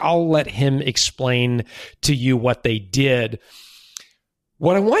business, which I'll let him explain to you what they did.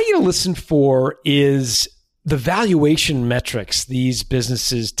 What I want you to listen for is the valuation metrics these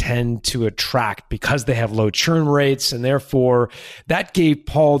businesses tend to attract because they have low churn rates. And therefore, that gave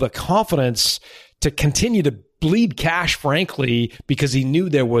Paul the confidence to continue to bleed cash, frankly, because he knew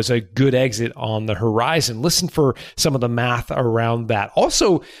there was a good exit on the horizon. Listen for some of the math around that.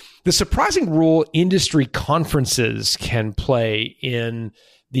 Also, the surprising role industry conferences can play in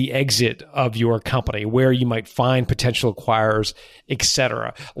the exit of your company, where you might find potential acquirers, et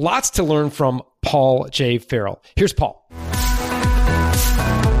cetera. Lots to learn from Paul J. Farrell. Here's Paul.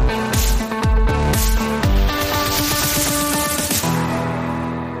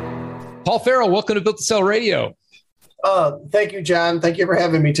 Paul Farrell, welcome to Built to Sell Radio. Thank you, John. Thank you for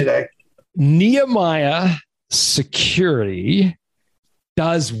having me today. Nehemiah Security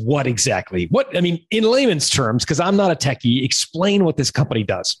does what exactly? In layman's terms, because I'm not a techie, explain what this company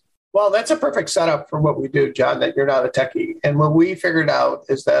does. Well, that's a perfect setup for what we do, John, that you're not a techie. And what we figured out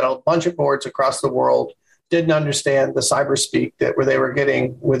is that a bunch of boards across the world didn't understand the cyber speak that they were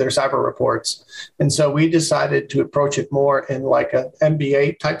getting with their cyber reports. And so we decided to approach it more in like an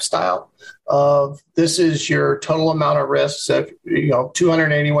MBA type style of this is your total amount of risks of,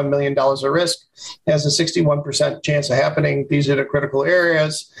 $281 million of risk has a 61% chance of happening. These are the critical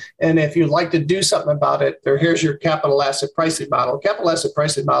areas. And if you'd like to do something about it, here's your capital asset pricing model. Capital asset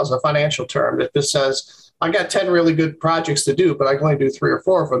pricing model is a financial term that just says, I got 10 really good projects to do, but I can only do 3 or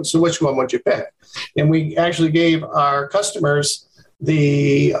 4 of them. So which one would you pick? And we actually gave our customers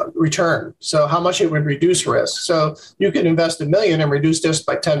the return. So how much it would reduce risk. So you can invest $1 million and reduce this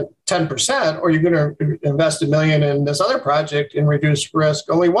by 10%, or you're going to invest $1 million in this other project and reduce risk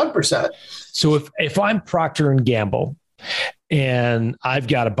only 1%. So if I'm Procter & Gamble and I've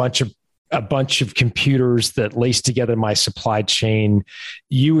got a bunch of computers that lace together my supply chain,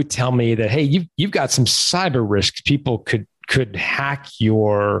 you would tell me that, hey, you've got some cyber risks. People could hack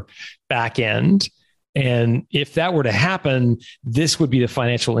your back end. And if that were to happen, this would be the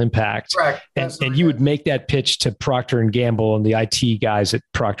financial impact. Correct. And you would make that pitch to Procter & Gamble and the IT guys at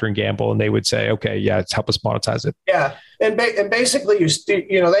Procter & Gamble, and they would say, okay, yeah, it's help us monetize it. Yeah. And basically,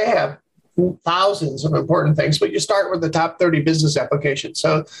 they have thousands of important things, but you start with the top 30 business applications.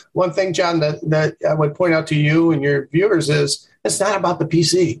 So one thing, John, that I would point out to you and your viewers is it's not about the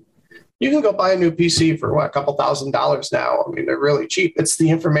PC. You can go buy a new PC for a couple $1,000s now. I mean, they're really cheap. It's the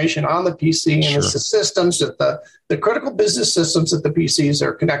information on the PC and it's the systems that the critical business systems that the PCs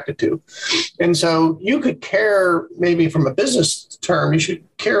are connected to. And so you could care, maybe from a business term, you should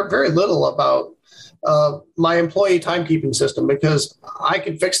care very little about my employee timekeeping system, because I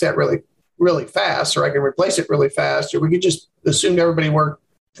can fix that really, really fast, or I can replace it really fast, or we could just assume everybody worked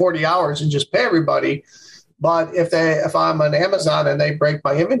 40 hours and just pay everybody. But if I'm on Amazon and they break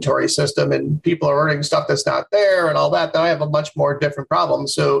my inventory system and people are ordering stuff that's not there and all that, then I have a much more different problem.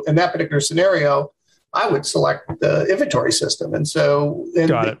 So in that particular scenario, I would select the inventory system. And so in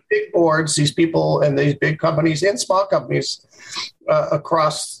the big boards, these people and these big companies and small companies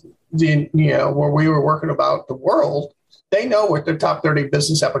across the, where we were working about the world, they know what their top 30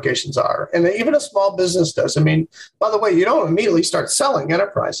 business applications are. And even a small business does. I mean, by the way, you don't immediately start selling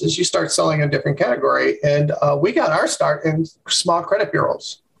enterprises. You start selling a different category. And we got our start in small credit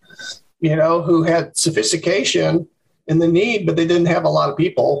bureaus, who had sophistication and the need, but they didn't have a lot of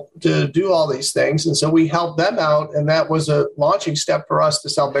people to do all these things. And so we helped them out. And that was a launching step for us to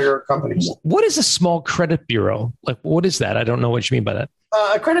sell bigger companies. What is a small credit bureau? Like, what is that? I don't know what you mean by that.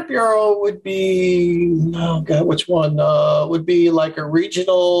 A credit bureau would be, which one? Would be like a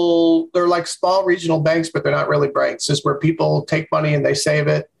regional, they're like small regional banks, but they're not really banks. It's where people take money and they save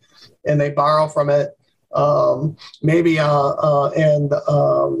it and they borrow from it.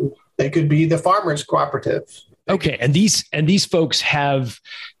 They could be the farmers cooperative. Okay. And these folks have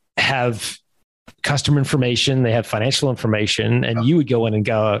customer information, they have financial information, and you would go in and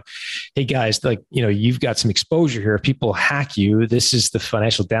go, hey guys, you've got some exposure here. If people hack you, this is the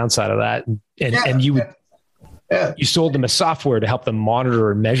financial downside of that. And you sold them a software to help them monitor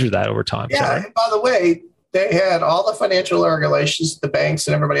and measure that over time. Yeah. And by the way, they had all the financial regulations the banks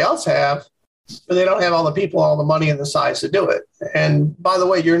and everybody else have, but they don't have all the people, all the money and the size to do it. And by the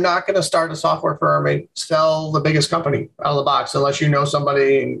way, you're not going to start a software firm and sell the biggest company out of the box unless you know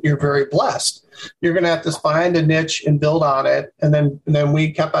somebody and you're very blessed. You're going to have to find a niche and build on it. And then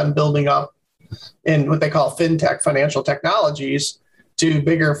we kept on building up in what they call fintech, financial technologies, to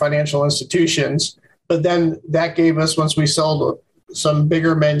bigger financial institutions. But then that gave us, once we sold some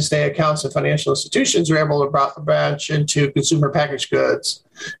bigger mainstay accounts of financial institutions, we were able to branch into consumer packaged goods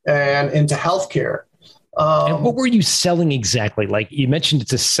and into healthcare. And what were you selling exactly? Like you mentioned,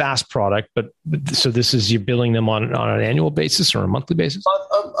 it's a SaaS product, but so this is you're billing them on an annual basis or a monthly basis?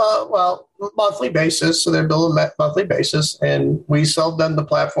 Monthly basis. So they're billing monthly basis, and we sold them the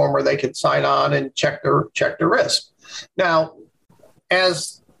platform where they could sign on and check their risk. Now,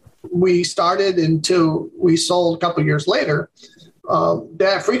 as we started until we sold a couple of years later,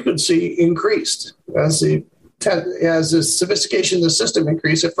 that frequency increased as the sophistication of the system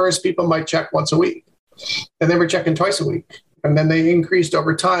increased. At first, people might check once a week, and they were checking twice a week. And then they increased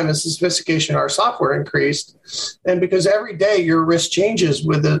over time as the sophistication of our software increased. And because every day your risk changes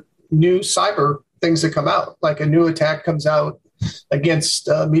with the new cyber things that come out, like a new attack comes out against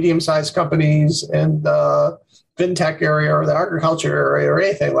medium-sized companies and the fintech area or the agriculture area or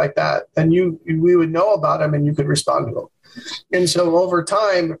anything like that, and we would know about them and you could respond to them. And so over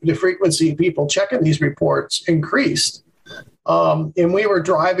time, the frequency of people checking these reports increased. And we were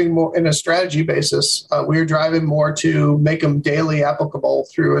driving more in a strategy basis. We were driving more to make them daily applicable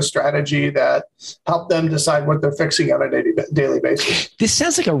through a strategy that helped them decide what they're fixing on a daily basis. This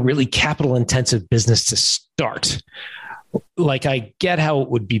sounds like a really capital intensive business to start. Like, I get how it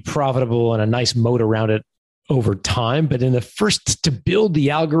would be profitable and a nice moat around it over time, but in the first, to build the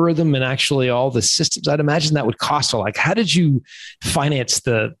algorithm and actually all the systems, I'd imagine that would cost a lot. Like, how did you finance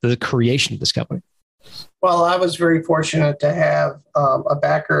the creation of this company? Well, I was very fortunate to have a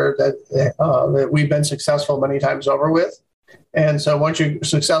backer that we've been successful many times over with. And so once you're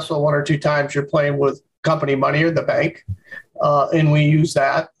successful one or two times, you're playing with company money or the bank. And we use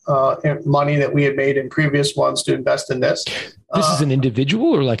that money that we had made in previous ones to invest in this. This is an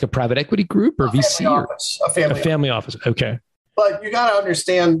individual or like a private equity group or VC? A family office. Okay. But you got to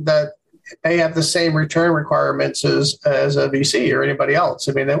understand that they have the same return requirements as a VC or anybody else.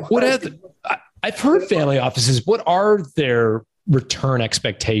 I mean, I've heard family offices. What are their return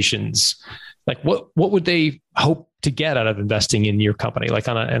expectations? Like, what would they hope to get out of investing in your company, like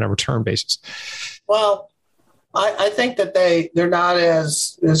on a return basis? Well, I think that they're not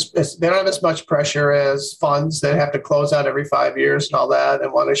as they don't have as much pressure as funds that have to close out every 5 years and all that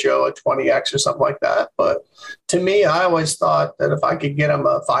and want to show a 20x or something like that. But to me, I always thought that if I could get them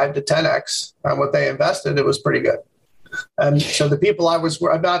a 5 to 10x on what they invested, it was pretty good. And so the people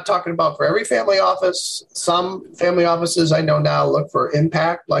I'm not talking about for every family office. Some family offices I know now look for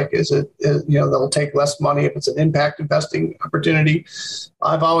impact. Like, they'll take less money if it's an impact investing opportunity.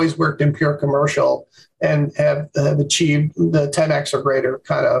 I've always worked in pure commercial and have achieved the 10x or greater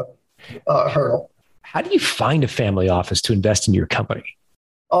kind of hurdle. How do you find a family office to invest in your company?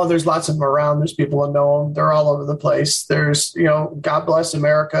 Oh, there's lots of them around. There's people that know them. They're all over the place. There's, God bless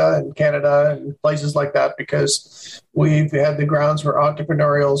America and Canada and places like that, because we've had the grounds where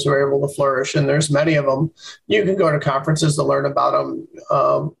entrepreneurials are able to flourish, and there's many of them. You can go to conferences to learn about them.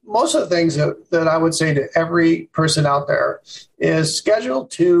 Most of the things that I would say to every person out there is schedule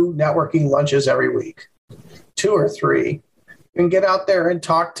 2 networking lunches every week, 2 or 3. And get out there and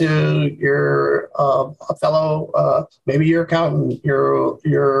talk to your a fellow, maybe your accountant,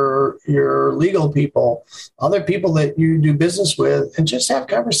 your legal people, other people that you do business with, and just have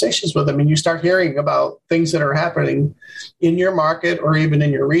conversations with them. And you start hearing about things that are happening in your market or even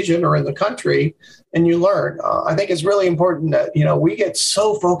in your region or in the country, and you learn. I think it's really important that, we get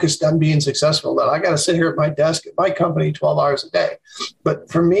so focused on being successful that I got to sit here at my desk at my company 12 hours a day.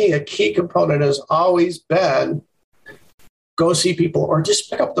 But for me, a key component has always been go see people or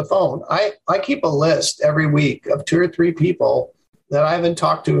just pick up the phone. I keep a list every week of 2 or 3 people that I haven't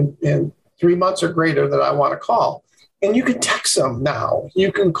talked to in 3 months or greater that I want to call. And you can text them now.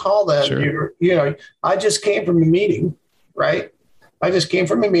 You can call them. Sure. I just came from a meeting, right? I just came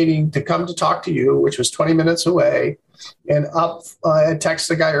from a meeting to come to talk to you, which was 20 minutes away. And I texted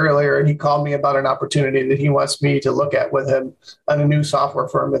the guy earlier, and he called me about an opportunity that he wants me to look at with him on a new software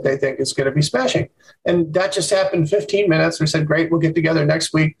firm that they think is going to be smashing. And that just happened 15 minutes. We said, great, we'll get together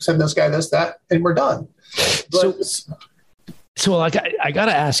next week, send this guy this, that, and we're done. So like, I got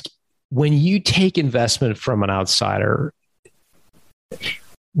to ask, when you take investment from an outsider,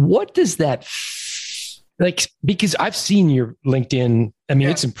 what does that like? Because I've seen your LinkedIn. I mean,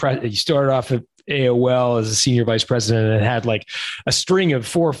 It's impressive. You started off at AOL as a senior vice president and had like a string of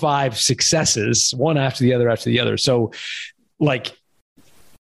 4 or 5 successes, one after the other. So like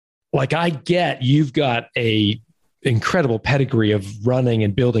I get you've got a incredible pedigree of running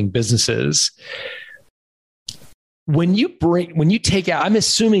and building businesses. When you take out, I'm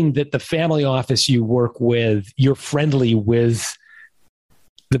assuming that the family office you work with, you're friendly with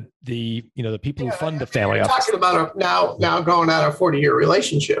the people who fund the family office. Talking about now going out a 40-year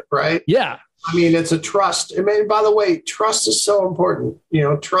relationship, right? Yeah. I mean, it's a trust. I mean, by the way, trust is so important.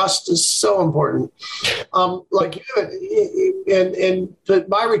 Trust is so important. But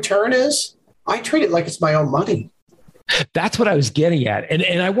my return is I treat it like it's my own money. That's what I was getting at,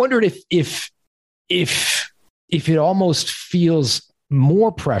 and I wondered if it almost feels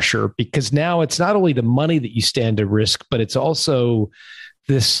more pressure because now it's not only the money that you stand to risk, but it's also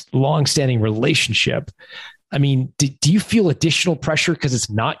this longstanding relationship. I mean, do you feel additional pressure because it's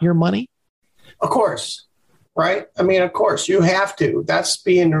not your money? Of course. Right. I mean, of course you have to. That's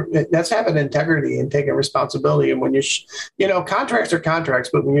having integrity and taking responsibility. And when contracts are contracts,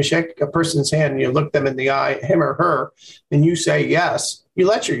 but when you shake a person's hand and you look them in the eye, him or her, and you say yes, you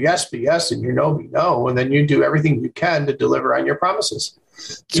let your yes be yes and your no be no, and then you do everything you can to deliver on your promises.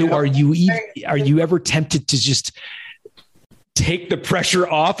 So are you ever tempted to just take the pressure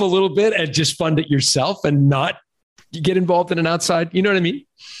off a little bit and just fund it yourself and not get involved in an outside? You know what I mean?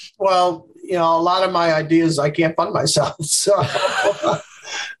 Well, a lot of my ideas I can't fund myself. So,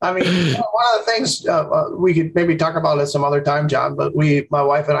 I mean, one of the things we could maybe talk about at some other time, John, but my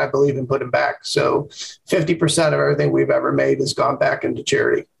wife and I believe in putting back. So 50% of everything we've ever made has gone back into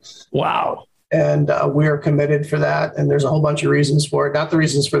charity. Wow. And we are committed for that. And there's a whole bunch of reasons for it. Not the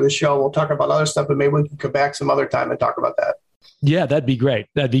reasons for the show. We'll talk about other stuff, but maybe we can come back some other time and talk about that. Yeah, that'd be great.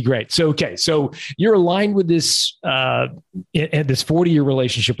 So, okay. So you're aligned with this, and this 40-year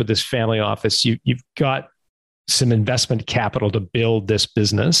relationship with this family office. You've got some investment capital to build this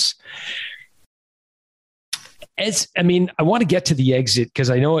business. I want to get to the exit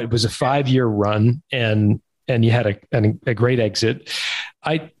because I know it was a 5-year run and you had a great exit.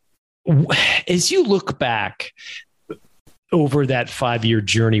 As you look back over that 5-year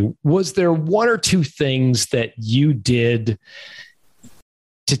journey, was there one or two things that you did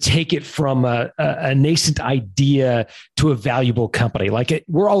to take it from a nascent idea to a valuable company?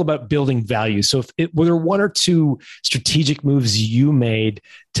 We're all about building value. So were there one or two strategic moves you made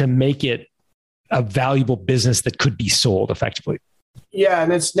to make it a valuable business that could be sold effectively? Yeah.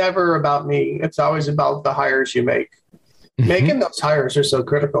 And it's never about me. It's always about the hires you make. Making those hires are so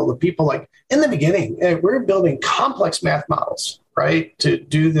critical. The people, in the beginning, we're building complex math models, right? To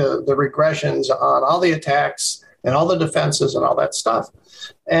do the regressions on all the attacks and all the defenses and all that stuff.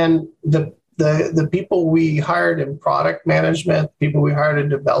 And the people we hired in product management, people we hired in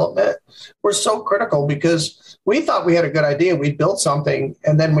development were so critical because we thought we had a good idea. We built something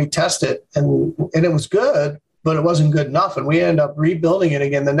and then we test it and it was good, but it wasn't good enough. And we end up rebuilding it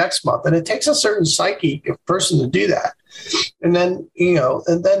again the next month. And it takes a certain psyche person to do that. And then,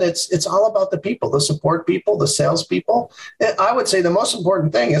 it's all about the people, the support people, the sales people. And I would say the most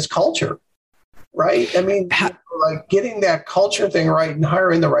important thing is culture, right? I mean, getting that culture thing right and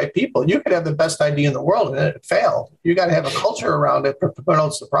hiring the right people. You could have the best idea in the world and it failed. You got to have a culture around it that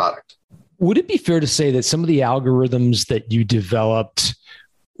promotes the product. Would it be fair to say that some of the algorithms that you developed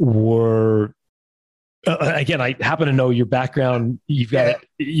were again, I happen to know your background. You've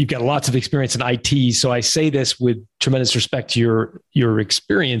got lots of experience in IT. So I say this with tremendous respect to your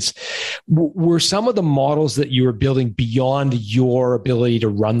experience. Were some of the models that you were building beyond your ability to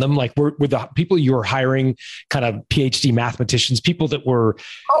run them? Were the people you were hiring kind of PhD mathematicians, people that were?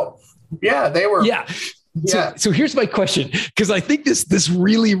 Oh, yeah, they were. Yeah. So here's my question, because I think this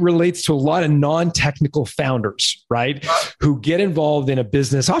really relates to a lot of non-technical founders, right? Who get involved in a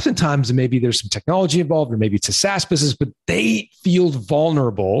business. Oftentimes, maybe there's some technology involved, or maybe it's a SaaS business, but they feel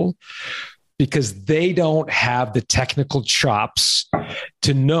vulnerable because they don't have the technical chops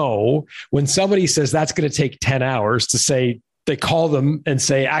to know when somebody says that's going to take 10 hours to say, they call them and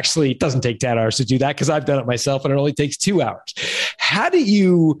say, actually, it doesn't take 10 hours to do that because I've done it myself and it only takes 2 hours.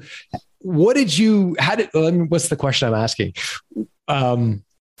 What's the question I'm asking?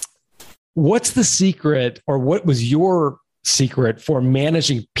 What's the secret, or what was your secret for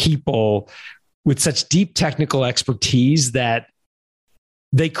managing people with such deep technical expertise that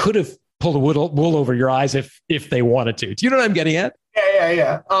they could have pulled a wool over your eyes if they wanted to? Do you know what I'm getting at?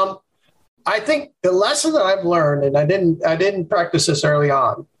 Yeah. I think the lesson that I've learned, and I didn't practice this early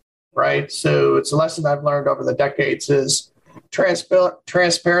on, right? So it's a lesson I've learned over the decades, is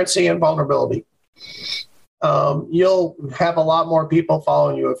transparency and vulnerability. You'll have a lot more people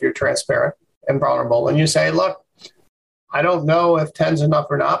following you if you're transparent and vulnerable. And you say, look, I don't know if 10's enough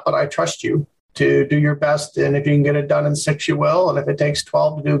or not, but I trust you to do your best. And if you can get it done in 6, you will. And if it takes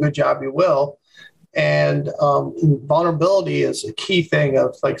 12 to do a good job, you will. And vulnerability is a key thing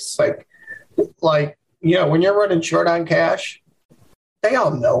of when you're running short on cash, they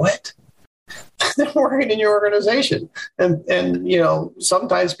all know it. They're working in your organization. And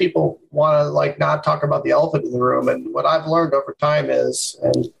sometimes people want to not talk about the elephant in the room. And what I've learned over time is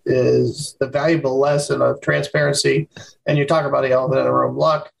the valuable lesson of transparency. And you talk about the elephant in the room.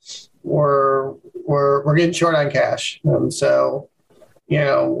 Look, we're getting short on cash. And so,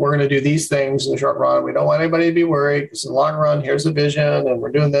 we're going to do these things in the short run. We don't want anybody to be worried because in the long run, here's the vision and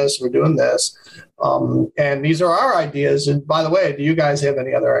we're doing this. And these are our ideas. And by the way, do you guys have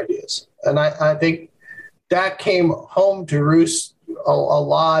any other ideas? And I think that came home to roost a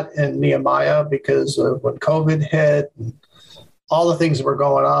lot in Nehemiah because of when COVID hit, and all the things that were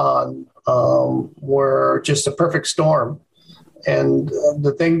going on were just a perfect storm. And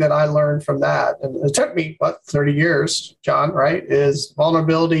the thing that I learned from that, and it took me, 30 years, John, right, is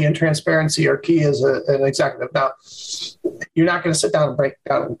vulnerability and transparency are key as an executive. Now, you're not going to sit down and break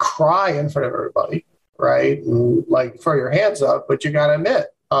down and cry in front of everybody, right? And like throw your hands up, but you got to admit,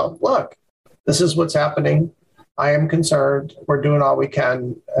 look, this is what's happening. I am concerned. We're doing all we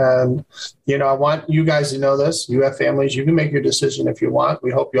can. And, I want you guys to know this. You have families. You can make your decision if you want.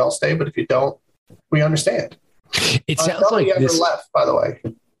 We hope you all stay. But if you don't, we understand. It sounds like this left, by the way.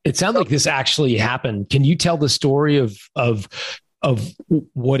 It sounds like this actually happened. Can you tell the story of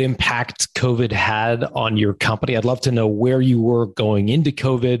what impact COVID had on your company? I'd love to know where you were going into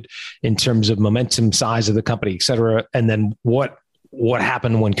COVID in terms of momentum, size of the company, et cetera. And then what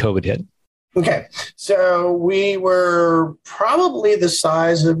happened when COVID hit? Okay. So we were probably the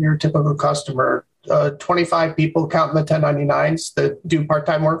size of your typical customer, 25 people counting the 1099s that do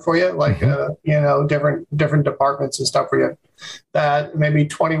part-time work for you, like, different departments and stuff for you. That maybe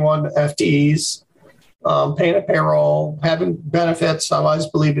 21 FTEs, paying a payroll, having benefits. I always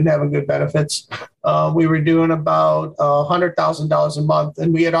believed in having good benefits. We were doing about $100,000 a month,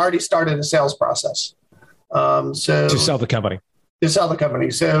 and we had already started a sales process. To sell the company.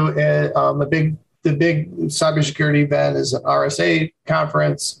 So the big cybersecurity event is an RSA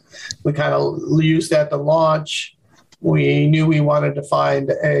conference. We kind of used that to launch. We knew we wanted to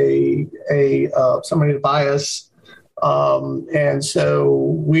find somebody to buy us. And so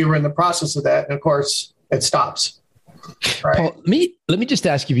we were in the process of that. And of course, it stops. Right? Paul, let me just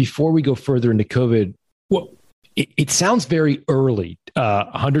ask you before we go further into COVID. Well, it sounds very early,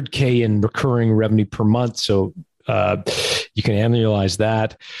 $100K in recurring revenue per month. So you can annualize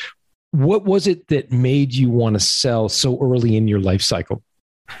that. What was it that made you want to sell so early in your life cycle?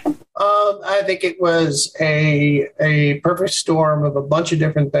 I think it was a perfect storm of a bunch of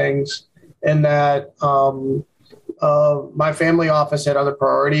different things, in that my family office had other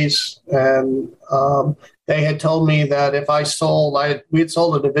priorities, and they had told me that if I sold, we had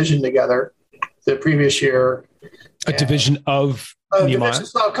sold a division together the previous year. A division of Nehemiah?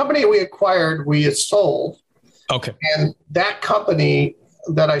 A company we acquired, we had sold. Okay. And that company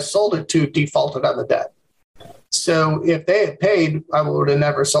that I sold it to defaulted on the debt. So if they had paid, I would have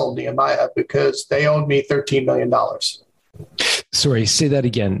never sold Nehemiah because they owed me $13 million. Sorry, say that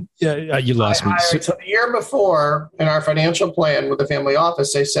again. You lost me. So the year before, in our financial plan with the family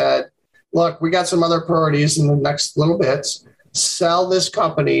office, they said, look, we got some other priorities in the next little bits. Sell this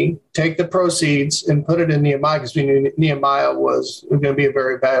company, take the proceeds, and put it in Nehemiah, because we knew Nehemiah was going to be a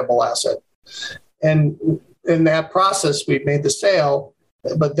very valuable asset. And in that process, we made the sale,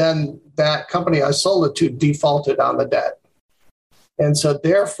 but then that company I sold it to defaulted on the debt. And so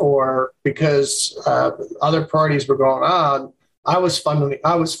therefore, because other priorities were going on, I was funding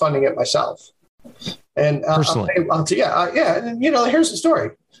it myself. And personally, and here's the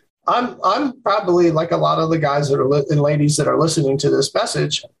story. I'm probably like a lot of the guys that are and ladies that are listening to this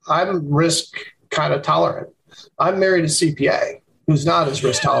message. I'm risk kind of tolerant. I'm married a CPA who's not as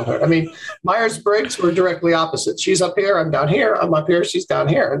risk tolerant. I mean, Myers-Briggs, we're directly opposite. She's up here, I'm down here. I'm up here, she's down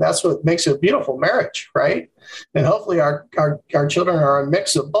here. And that's what makes it a beautiful marriage, right? And hopefully our children are a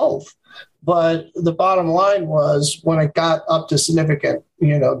mix of both. But the bottom line was, when it got up to significant,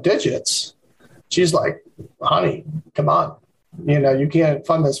 digits, she's like, honey, come on. You can't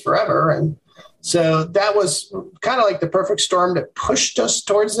fund this forever. And so that was kind of like the perfect storm that pushed us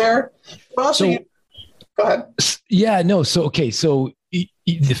towards there. But also, go ahead. Yeah, no. So, okay. So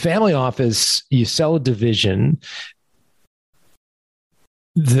the family office, you sell a division,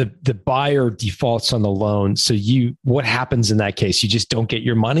 the buyer defaults on the loan. So what happens in that case? You just don't get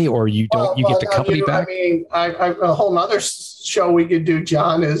your money, or you get the company back? I mean, a whole nother show we could do,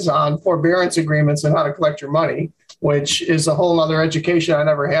 John, is on forbearance agreements and how to collect your money, which is a whole other education I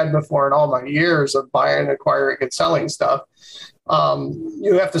never had before in all my years of buying, acquiring, and selling stuff.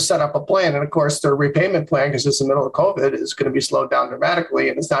 You have to set up a plan. And of course, their repayment plan, because it's the middle of COVID, is going to be slowed down dramatically,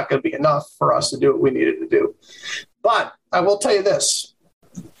 and it's not going to be enough for us to do what we needed to do. But I will tell you this.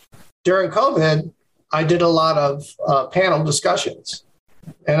 During COVID, I did a lot of panel discussions.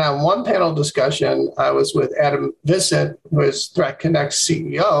 And on one panel discussion, I was with Adam Vincent, who is Threat Connect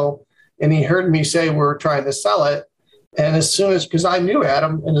CEO, and he heard me say we're trying to sell it. And as soon as, because I knew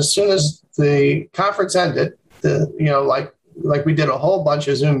Adam, and as soon as the conference ended, like we did a whole bunch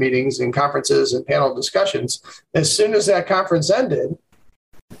of Zoom meetings and conferences and panel discussions, as soon as that conference ended,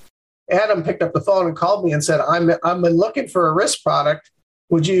 Adam picked up the phone and called me and said, I've been looking for a risk product.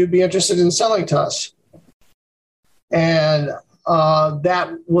 Would you be interested in selling to us? And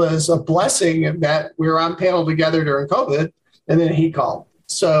that was a blessing that we were on panel together during COVID, and then he called.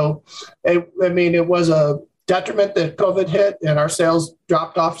 So, it was a detriment that COVID hit and our sales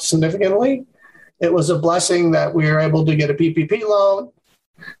dropped off significantly. It was a blessing that we were able to get a PPP loan,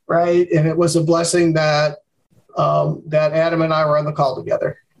 right? And it was a blessing that that Adam and I were on the call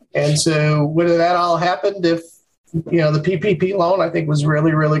together. And so when that all happened, if the PPP loan, I think, was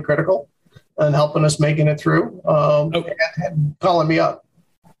really, really critical in helping us making it through and calling me up.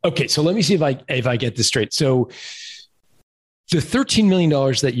 Okay, so let me see if I get this straight. So the $13 million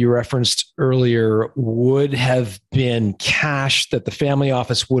that you referenced earlier would have been cash that the family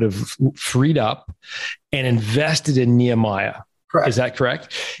office would have freed up and invested in Nehemiah. Correct. Is that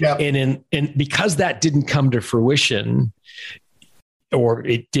correct? Yeah. And because that didn't come to fruition, or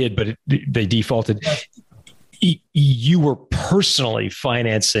it did, but they defaulted, you were personally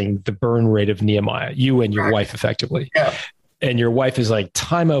financing the burn rate of Nehemiah, you and your wife effectively. Yeah. And your wife is like,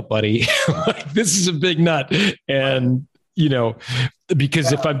 time out, buddy. Like, this is a big nut. And,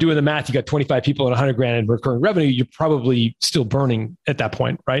 because if I'm doing the math, you got 25 people and $100,000 in recurring revenue, you're probably still burning at that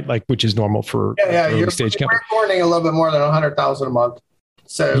point, right? Like, which is normal for early stage company. We're burning a little bit more than $100,000 a month.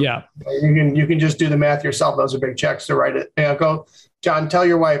 So yeah, you can just do the math yourself. Those are big checks to write it. Go, John, tell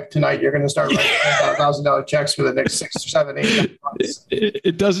your wife tonight you're going to start writing $1,000 checks for the next 6 or 7, 8 months.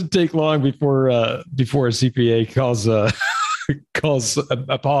 It doesn't take long before a CPA calls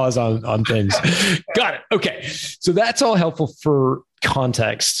a pause on things. Got it. Okay. So that's all helpful for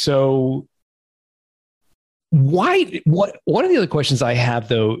context. So one of the other questions I have,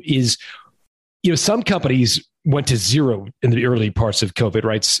 though, is, some companies went to zero in the early parts of COVID,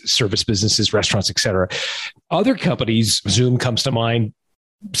 right? Service businesses, restaurants, et cetera. Other companies, Zoom comes to mind,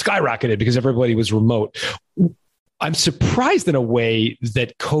 skyrocketed because everybody was remote. I'm surprised in a way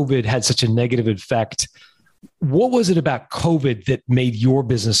that COVID had such a negative effect. What was it about COVID that made your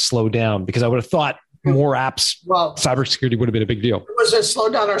business slow down? Because I would have thought more apps, cybersecurity would have been a big deal. It was a slow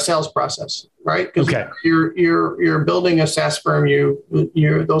down our sales process, right? Because you're building a SaaS firm.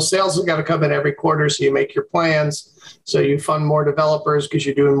 Those sales have got to come in every quarter, so you make your plans. So you fund more developers because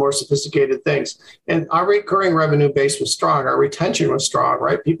you're doing more sophisticated things. And our recurring revenue base was strong. Our retention was strong,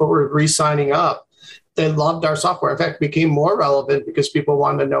 right? People were re-signing up. They loved our software. In fact, it became more relevant because people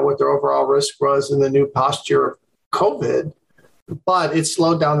wanted to know what their overall risk was in the new posture of COVID. But it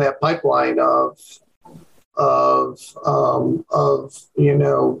slowed down that pipeline of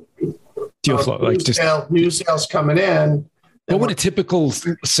deal flow, like new sales coming in. What would a typical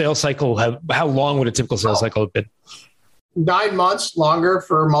sales cycle have? How long would a typical sales cycle have been? 9 months longer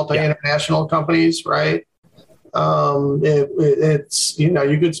for multi-international companies, right? It's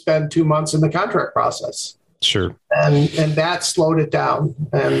you could spend 2 months in the contract process. Sure. And that slowed it down.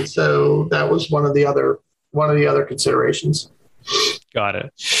 And so that was one of the other considerations. Got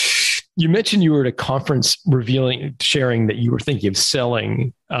it. You mentioned you were at a conference sharing that you were thinking of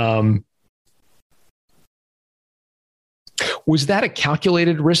selling. Was that a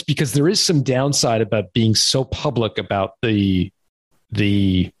calculated risk? Because there is some downside about being so public about the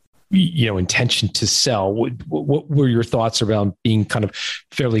intention to sell. What were your thoughts around being kind of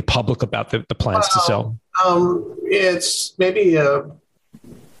fairly public about the plans to sell? It's maybe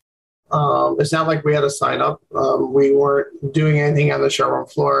it's not like we had to sign up. We weren't doing anything on the showroom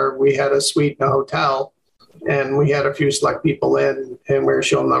floor. We had a suite in a hotel, and we had a few select people in, and we were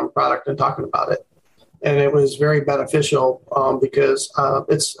showing them a product and talking about it. And it was very beneficial because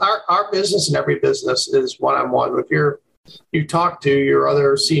it's our business, and every business is one-on-one. If you talk to your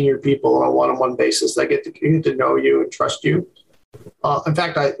other senior people on a one-on-one basis, they get to know you and trust you. In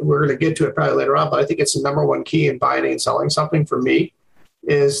fact, we're going to get to it probably later on, but I think it's the number one key in buying and selling something for me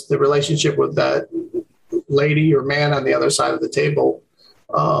is the relationship with that lady or man on the other side of the table.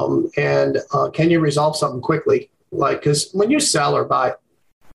 And can you resolve something quickly? Because when you sell or buy,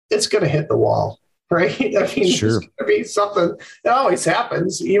 it's going to hit the wall. Right? I mean, sure. It's going to be something that always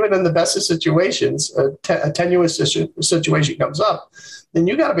happens, even in the best of situations. A tenuous situation comes up, then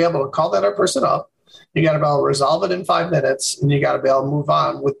you got to be able to call that other person up. You got to be able to resolve it in 5 minutes, and you got to be able to move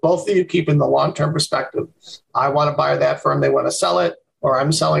on with both of you keeping the long-term perspective. I want to buy that firm, they want to sell it, or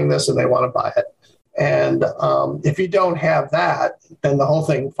I'm selling this and they want to buy it. And if you don't have that, then the whole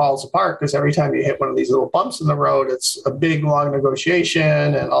thing falls apart because every time you hit one of these little bumps in the road, it's a big, long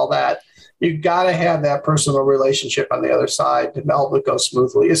negotiation and all that. You've got to have that personal relationship on the other side to help it go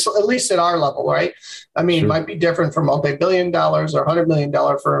smoothly. It's at least at our level, right? I mean, It might be different for multi-billion-dollar or $100 million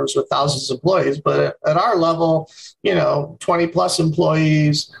firms with thousands of employees, but at our level, 20 plus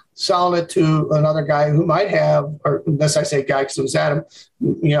employees, selling it to another guy who might have, or unless I say guy because it was Adam,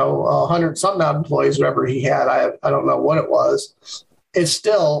 100 some odd employees, whatever he had. I don't know what it was. It's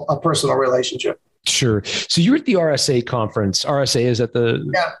still a personal relationship. Sure. So you were at the RSA conference. RSA is at the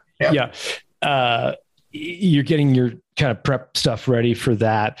you're getting your kind of prep stuff ready for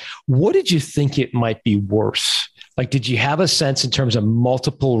that. What did you think it might be worse? Like, did you have a sense in terms of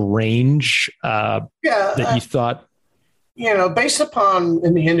multiple range that you thought? Based upon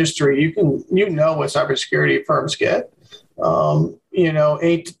in the industry, what cybersecurity firms get.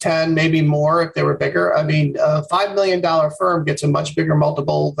 8 to 10, maybe more if they were bigger. I mean, a $5 million firm gets a much bigger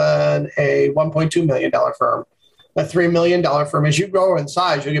multiple than a $1.2 million firm. A $3 million firm, as you grow in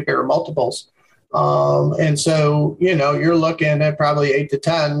size, you get bigger multiples. And so, you're looking at probably 8 to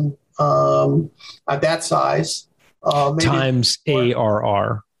 10 at that size. Times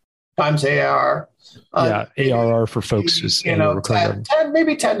ARR. Times ARR. ARR for folks is 10,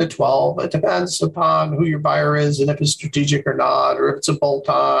 maybe 10 to 12. It depends upon who your buyer is and if it's strategic or not, or if it's a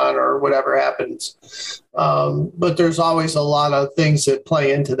bolt-on or whatever happens. But there's always a lot of things that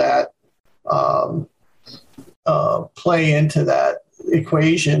play into that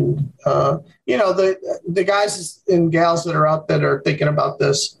equation. The guys and gals that are out that are thinking about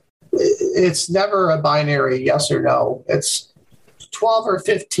this, it's never a binary yes or no. It's 12 or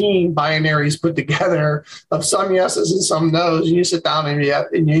 15 binaries put together of some yeses and some nos. And you sit down and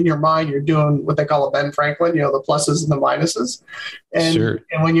in your mind, you're doing what they call a Ben Franklin, the pluses and the minuses. And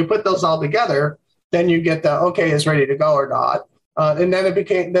when you put those all together, then you get the, okay, it's ready to go or not. And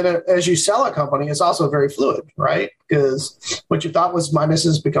then as you sell a company, it's also very fluid, right? Because what you thought was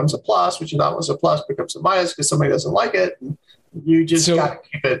minuses becomes a plus, what you thought was a plus becomes a minus because somebody doesn't like it. You just got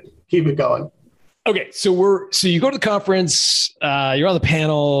to keep it going. Okay, so you go to the conference, you're on the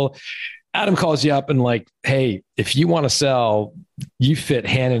panel. Adam calls you up and like, hey, if you want to sell, you fit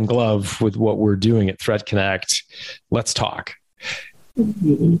hand in glove with what we're doing at Threat Connect. Let's talk.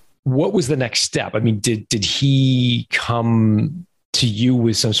 Mm-hmm. What was the next step? I mean, did he come to you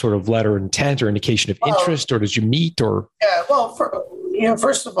with some sort of letter of intent or indication of interest, or did you meet? Or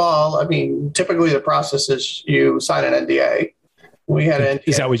first of all, I mean, typically the process is you sign an NDA. We had an NDA.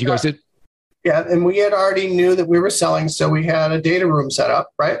 Is that what you guys did? Yeah, and we had already knew that we were selling, so we had a data room set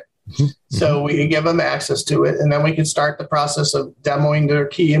up, right? Mm-hmm. So we could give them access to it, and then we could start the process of demoing their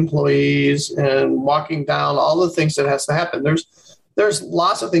key employees and walking down all the things that has to happen. There's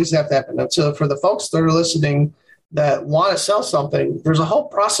lots of things that have to happen. And so for the folks that are listening that want to sell something, there's a whole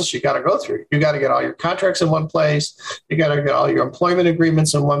process you got to go through. You got to get all your contracts in one place. You got to get all your employment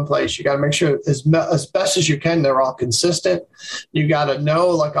agreements in one place. You got to make sure as best as you can, they're all consistent. You got to know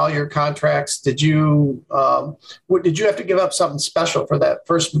like all your contracts. Did you have to give up something special for that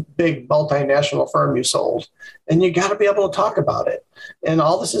first big multinational firm you sold? And you got to be able to talk about it. And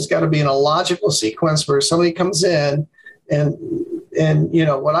all this has got to be in a logical sequence where somebody comes in and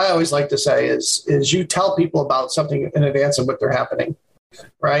what I always like to say is you tell people about something in advance of what they're happening,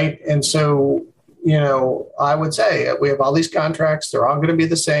 right? And so, I would say we have all these contracts. They're all going to be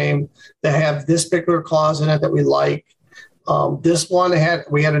the same. They have this particular clause in it that we like. This one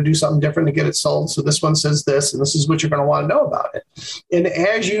we had to do something different to get it sold. So this one says this, and this is what you're going to want to know about it. And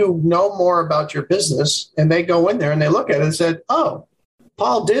as you know more about your business, and they go in there and they look at it and said, oh,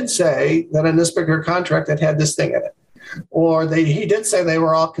 Paul did say that in this particular contract that had this thing in it. Or he did say they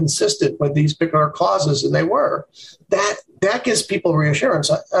were all consistent with these particular clauses, and they were. That gives people reassurance.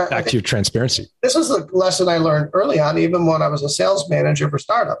 Back to your transparency. This is the lesson I learned early on, even when I was a sales manager for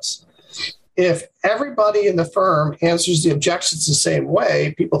startups. If everybody in the firm answers the objections the same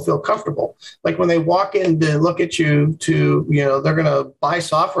way, people feel comfortable. Like when they walk in to look at you they're going to buy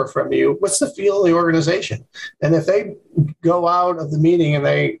software from you, what's the feel of the organization? And if they go out of the meeting and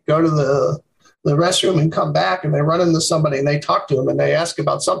they go to the restroom and come back and they run into somebody and they talk to them and they ask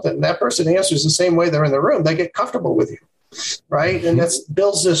about something, and that person answers the same way they're in the room, they get comfortable with you, right? And that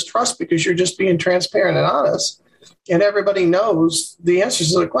builds this trust because you're just being transparent and honest, and everybody knows the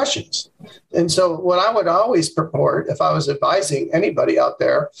answers to the questions. And so what I would always purport if I was advising anybody out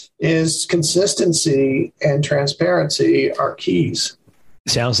there is consistency and transparency are keys.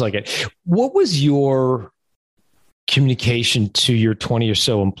 Sounds like it. What was your communication to your 20 or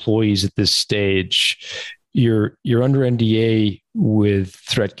so employees at this stage? You're under NDA with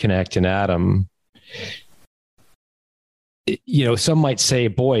Threat Connect and Adam. Some might say,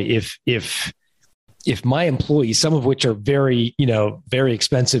 boy, if my employees, some of which are very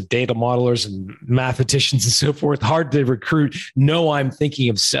expensive data modelers and mathematicians and so forth, hard to recruit, know I'm thinking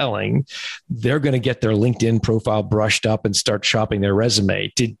of selling, they're going to get their LinkedIn profile brushed up and start shopping their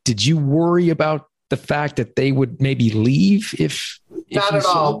resume. Did you worry about the fact that they would maybe leave if not at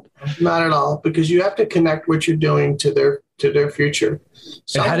all, not at all, because you have to connect what you're doing to their future.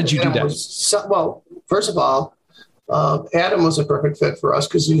 And how did you do that? Well, first of all, Adam was a perfect fit for us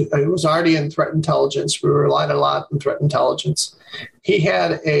because he was already in threat intelligence. We relied a lot on threat intelligence. He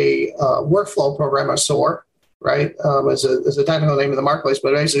had a workflow program, a SOAR, right, as a technical name in the marketplace,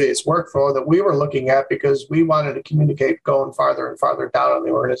 but basically it's workflow that we were looking at because we wanted to communicate going farther and farther down in the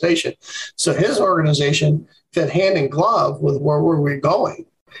organization. So his organization fit hand in glove with where were we going,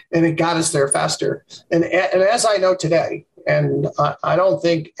 and it got us there faster. And as I know today, and I don't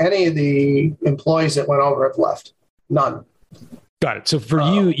think any of the employees that went over have left. None. Got it. So for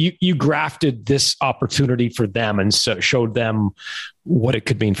you grafted this opportunity for them and so showed them what it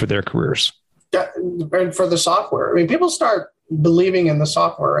could mean for their careers. Yeah, and for the software. I mean, people start believing in the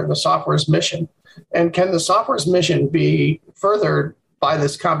software and the software's mission. And can the software's mission be furthered by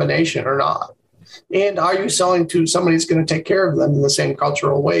this combination or not? And are you selling to somebody who's going to take care of them in the same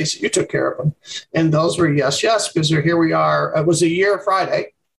cultural ways that you took care of them? And those were yes, because here we are. It was a year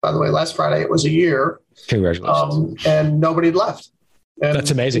Friday. By the way, last Friday, it was a year. Congratulations. And nobody left. And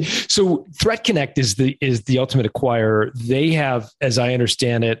that's amazing. So Threat Connect is the ultimate acquirer. They have, as I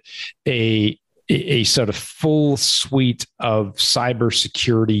understand it, a sort of full suite of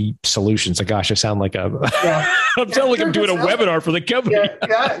cybersecurity solutions. Gosh, I sound like I'm sounding like I'm doing a webinar for the company.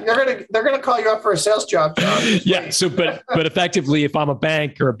 They're gonna call you up for a sales job, John. Yeah. So, but effectively, if I'm a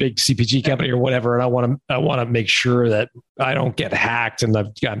bank or a big CPG company or whatever, and I want to make sure that I don't get hacked and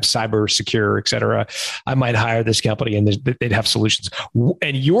I'm cyber secure, et cetera, I might hire this company and they'd have solutions.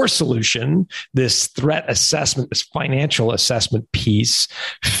 And your solution, this threat assessment, this financial assessment piece,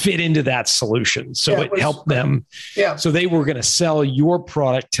 fit into that solution. So it helped them. Yeah. So they were going to sell your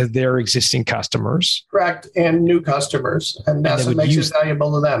product to their existing customers. Correct. And new customers. And that's what makes it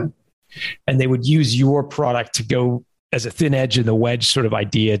valuable to them. And they would use your product to go as a thin edge in the wedge sort of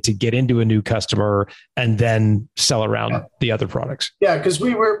idea to get into a new customer and then sell around the other products. Yeah, because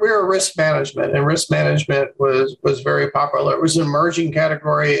we were risk management, and risk management was very popular. It was an emerging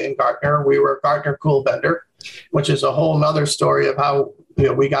category in Gartner. We were a Gartner Cool Vendor, which is a whole nother story of how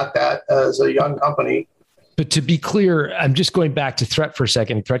we got that as a young company. But to be clear, I'm just going back to Threat for a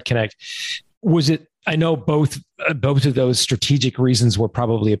second, Threat Connect. Was it, I know both of those strategic reasons were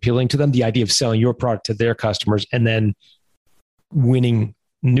probably appealing to them, the idea of selling your product to their customers and then winning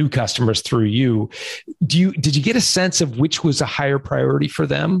new customers through you. Did you get a sense of which was a higher priority for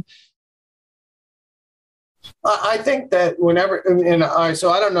them? I think that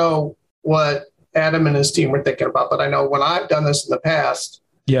so I don't know what Adam and his team were thinking about, but I know when I've done this in the past,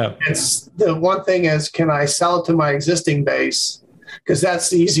 it's the one thing is, can I sell it to my existing base? Because that's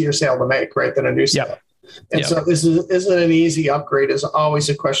the easier sale to make, right, than a new sale. And so is it an easy upgrade is always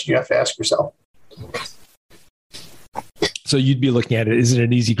a question you have to ask yourself. So you'd be looking at it, is it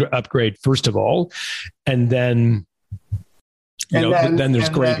an easy upgrade, first of all? And then, then there's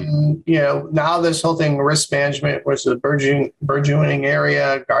gravy. Now this whole thing, risk management, was a burgeoning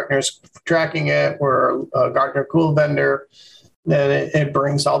area. Gartner's tracking it. We're a Gartner Cool Vendor. Then it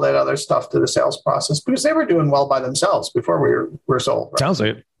brings all that other stuff to the sales process because they were doing well by themselves before we were sold. Right? Sounds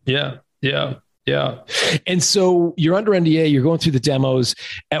like it. Yeah. And so you're under NDA, you're going through the demos.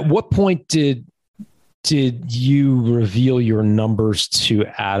 At what point did you reveal your numbers to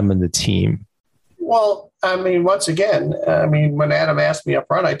Adam and the team? Well, I mean, once again, when Adam asked me up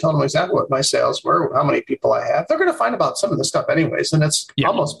front, I told him exactly what my sales were, how many people I have. They're going to find about some of the stuff anyways, and it's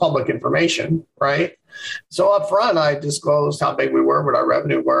almost public information, right? So up front, I disclosed how big we were, what our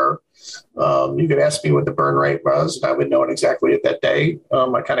revenue were. You could ask me what the burn rate was, and I would know it exactly at that day.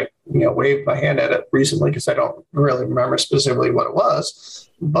 I kind of, waved my hand at it recently because I don't really remember specifically what it was.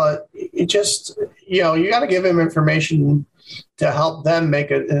 But it just, you got to give him information to help them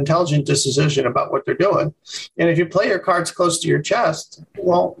make an intelligent decision about what they're doing. And if you play your cards close to your chest,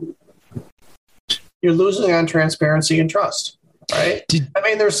 well, you're losing on transparency and trust. Right.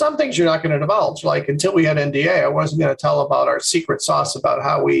 There's some things you're not going to divulge. Like until we had NDA, I wasn't going to tell about our secret sauce about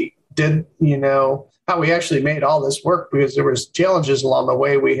how we did, how we actually made all this work because there was challenges along the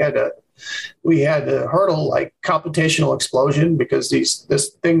way. We had to hurdle like computational explosion because this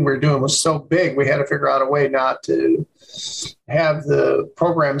thing we're doing was so big. We had to figure out a way not to have the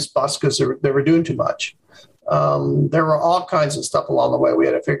programs bust because they were doing too much. There were all kinds of stuff along the way we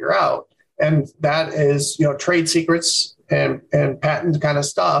had to figure out. And that is, trade secrets and patent kind of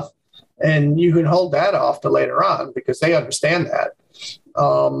stuff. And you can hold that off to later on because they understand that.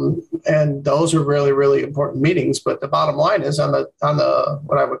 And those are really, really important meetings. But the bottom line is on the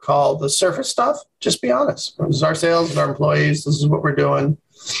what I would call the surface stuff, just be honest. This is our sales and our employees. This is what we're doing.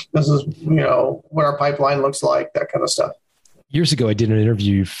 this is, what our pipeline looks like, that kind of stuff. Years ago, I did an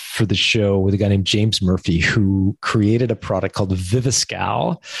interview for the show with a guy named James Murphy, who created a product called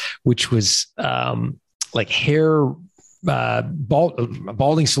Viviscal, which was like hair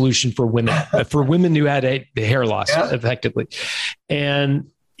balding solution for women who had a hair loss, effectively. And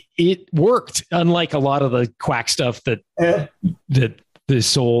it worked, unlike a lot of the quack stuff that they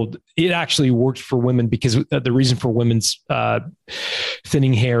sold. It actually worked for women because the reason for women's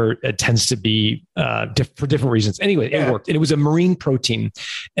thinning hair tends to be for different reasons. Anyway, it worked, and it was a marine protein,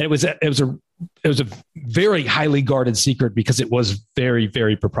 and it was a very highly guarded secret because it was very,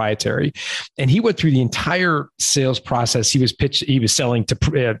 very proprietary. And he went through the entire sales process. He was selling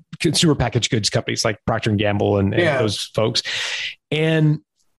to consumer packaged goods companies like Procter & Gamble and those folks. And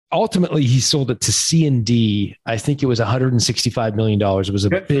ultimately he sold it to C&D. I think it was $165 million. It was a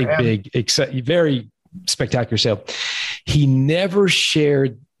big, very spectacular sale. He never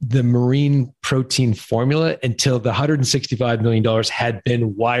shared the marine protein formula until the $165 million had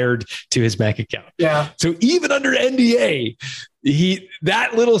been wired to his bank account. Yeah. So even under NDA,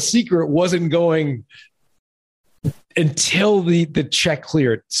 that little secret wasn't going until the check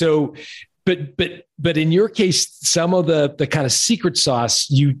cleared. So, but in your case, some of the kind of secret sauce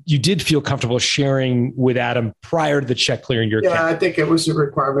you did feel comfortable sharing with Adam prior to the check clearing your account. Yeah, I think it was a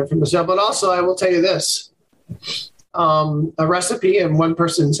requirement from the sale. But also, I will tell you this. A recipe in one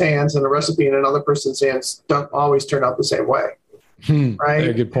person's hands and a recipe in another person's hands don't always turn out the same way. Right?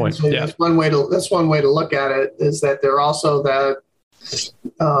 Very good point. So that's one way to look at it, is that there also that as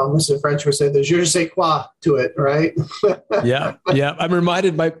the French would say, the je ne sais quoi to it, right? Yeah. I'm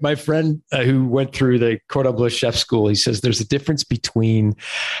reminded my friend who went through the Cordon Bleu chef school. He says there's a difference between,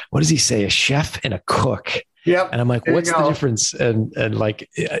 what does he say, a chef and a cook. Yep. And I'm like, what's the difference? And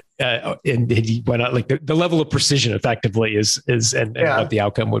he went out, like the level of precision effectively is what the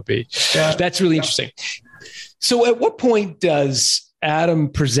outcome would be. Yeah. That's really interesting. So at what point does Adam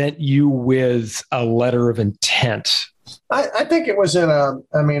present you with a letter of intent? I think it was I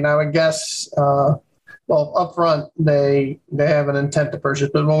would guess, up front, they have an intent to purchase,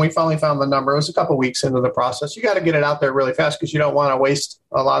 but when we finally found the number, it was a couple of weeks into the process. You got to get it out there really fast because you don't want to waste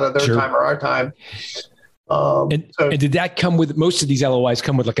a lot of their time or our time. And did that come with, most of these LOIs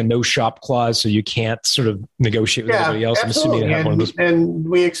come with like a no shop clause, so you can't sort of negotiate with anybody else? Absolutely. I'm assuming you have one of those. And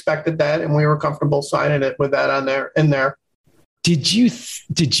we expected that, and we were comfortable signing it with that in there. Did you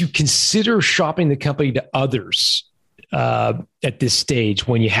consider shopping the company to others at this stage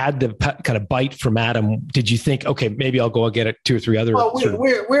when you had the kind of bite from Adam? Did you think, okay, maybe I'll go and get 2 or 3 other? Well,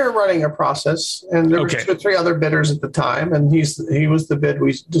 we're running a process, and there were 2 or 3 other bidders at the time, and he was the bid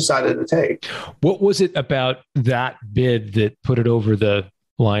we decided to take. What was it about that bid that put it over the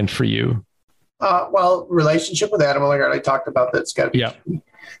line for you? Relationship with Adam, like I talked about, that's got to be. Yeah.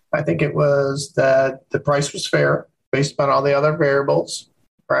 I think it was that the price was fair based on all the other variables,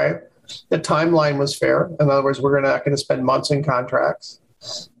 right? The timeline was fair. In other words, we're not going to spend months in contracts.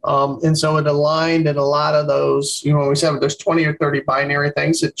 And so it aligned in a lot of those, when we said there's 20 or 30 binary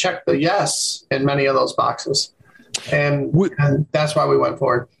things, it checked the yes in many of those boxes. And that's why we went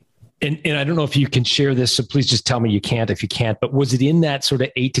forward. And I don't know if you can share this, so please just tell me you can't if you can't, but was it in that sort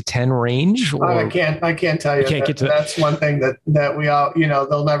of 8 to 10 range? Or? I can't tell you. That's one thing that we all,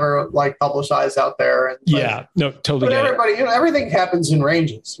 they'll never publicize out there. Totally. But everybody, everything happens in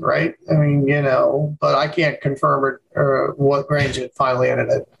ranges, right? I mean, but I can't confirm or what range it finally ended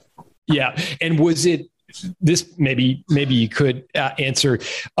at. Yeah. And was it this, maybe you could answer,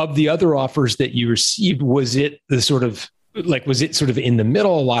 of the other offers that you received, was it the sort of, was it sort of in the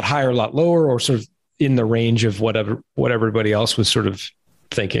middle, a lot higher, a lot lower, or sort of in the range of what everybody else was sort of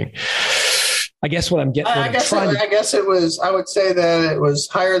thinking? I guess what I'm getting. I guess it was. I would say that it was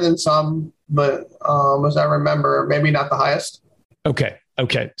higher than some, but as I remember, maybe not the highest. Okay.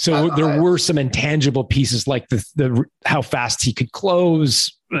 So there were some intangible pieces like the how fast he could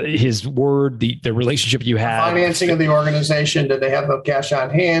close, his word, the relationship you had, financing of the organization. Did they have the cash on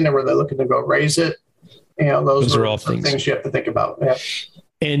hand, or were they looking to go raise it? Those are all things you have to think about. Yeah.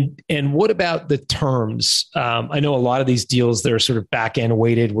 And what about the terms? I know a lot of these deals, they're sort of back end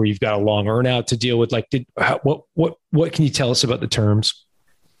weighted where you've got a long earn out to deal with. What can you tell us about the terms?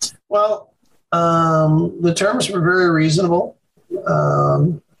 Well, the terms were very reasonable. It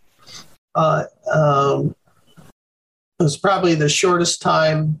was probably the shortest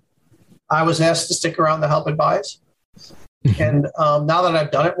time I was asked to stick around to help advise. And now that I've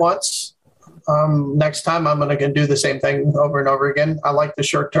done it once, next time I'm going to do the same thing over and over again. I like the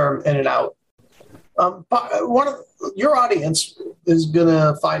short term in and out. But one of your audience is going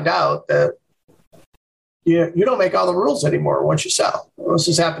to find out that you don't make all the rules anymore once you sell. This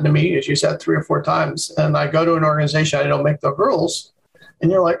has happened to me, as you said, 3 or 4 times. And I go to an organization, I don't make the rules.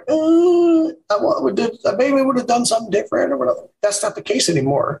 And you're like, maybe we would have done something different or whatever. That's not the case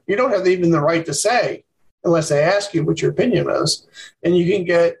anymore. You don't have even the right to say, unless they ask you what your opinion is. And you can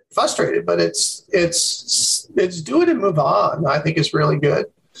get frustrated, but it's do it and move on. I think it's really good.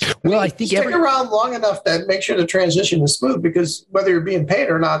 Well, I think stick around long enough to make sure the transition is smooth, because whether you're being paid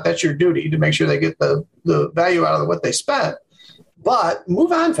or not, that's your duty to make sure they get the value out of what they spent. But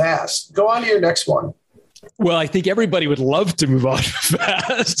move on fast. Go on to your next one. Well, I think everybody would love to move on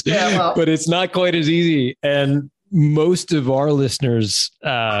fast, but it's not quite as easy. And most of our listeners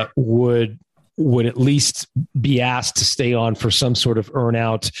would at least be asked to stay on for some sort of earn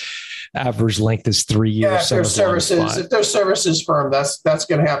out. Average length is 3 years. Yeah, if there's services, firm, that's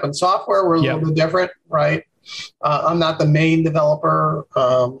going to happen. Software, we're a little bit different, right? I'm not the main developer.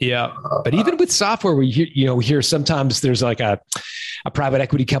 But even with software, we hear sometimes there's like a private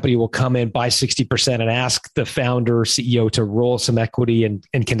equity company will come in, buy 60% and ask the founder or CEO to roll some equity and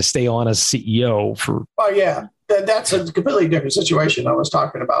can stay on as CEO for. Oh yeah. That's a completely different situation I was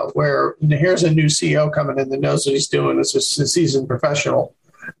talking about, where here's a new CEO coming in that knows what he's doing. It's a seasoned professional.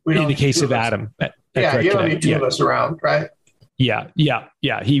 In the case of Adam. You don't need two of us around, right? Yeah.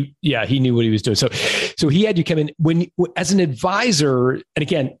 He knew what he was doing. So he had you come in as an advisor. And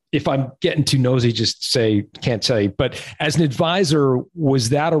again, if I'm getting too nosy, just say, can't tell you, but as an advisor, was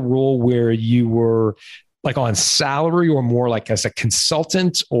that a role where you were like on salary or more like as a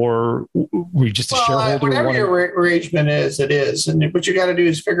consultant, or were you just a shareholder? Whatever your arrangement is, it is. And what you got to do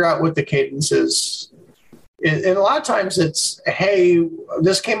is figure out what the cadence is. And a lot of times it's, hey,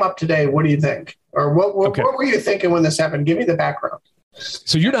 this came up today. What do you think? Or what were you thinking when this happened? Give me the background.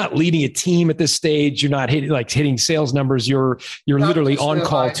 So you're not leading a team at this stage. You're not hitting sales numbers. You're literally on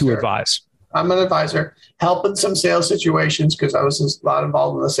call to advise. I'm an advisor, helping some sales situations because I was a lot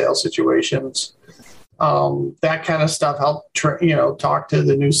involved in the sales situations. That kind of stuff. Help talk to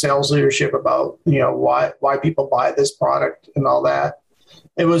the new sales leadership about why people buy this product and all that.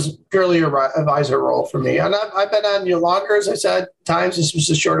 It was purely an advisor role for me. And I've been on longer, as I said, times. This was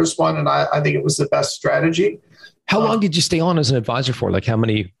the shortest one, and I think it was the best strategy. How long did you stay on as an advisor for? Like how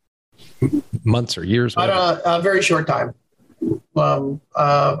many months or years? A very short time.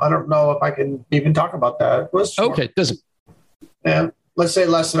 I don't know if I can even talk about that. It was short. Okay, doesn't. Yeah, let's say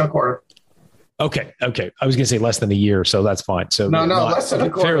less than a quarter. Okay. I was going to say less than a year, so that's fine. So no, less than a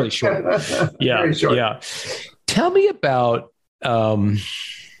quarter. Fairly short. Yeah, very short. Yeah. Tell me about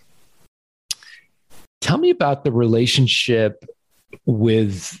the relationship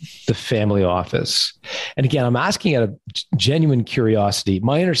with the family office. And again, I'm asking out of genuine curiosity.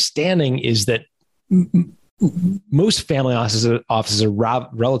 My understanding is that most family offices are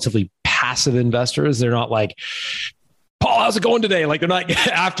relatively passive investors. They're not like, Paul, how's it going today? Like they're not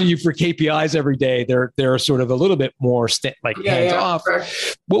after you for KPIs every day. They're sort of a little bit more hands off.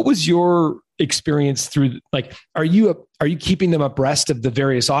 Correct. What was your experience through? Like, are you keeping them abreast of the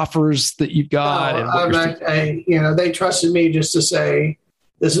various offers that you've got? No, they trusted me just to say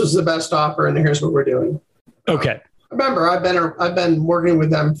this is the best offer and here's what we're doing. Okay. Remember, I've been working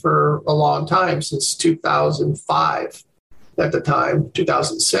with them for a long time, since 2005. At the time,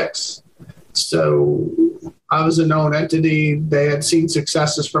 2006. So I was a known entity. They had seen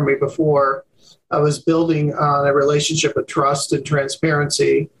successes from me before. I was building on a relationship of trust and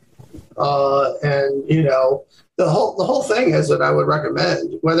transparency. And the whole thing is that I would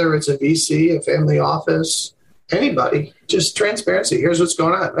recommend, whether it's a VC, a family office, anybody, just transparency. Here's what's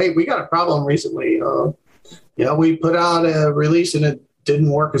going on. Hey, we got a problem recently. We put out a release and it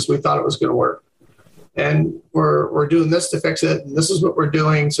didn't work as we thought it was going to work. And we're doing this to fix it. And this is what we're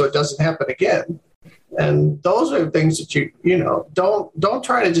doing so it doesn't happen again. And those are things that don't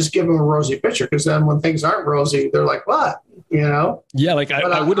try to just give them a rosy picture, because then when things aren't rosy, they're like, what? Yeah, like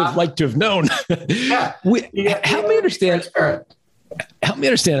I would have liked to have known. Yeah. Help me understand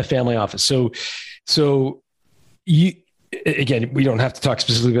a family office. So you, again, we don't have to talk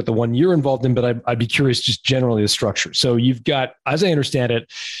specifically about the one you're involved in, but I'd be curious just generally the structure. So you've got, as I understand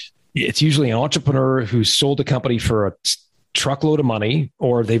it, it's usually an entrepreneur who sold a company for a truckload of money,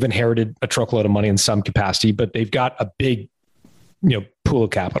 or they've inherited a truckload of money in some capacity, but they've got a big, pool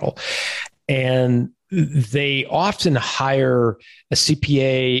of capital. And they often hire a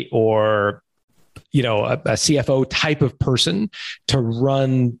CPA or, a CFO type of person to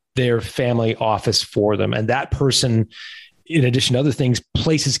run their family office for them. And that person, in addition to other things,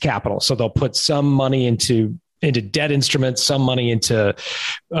 places capital. So they'll put some money into into debt instruments, some money into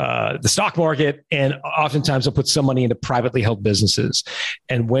the stock market, and oftentimes they'll put some money into privately held businesses.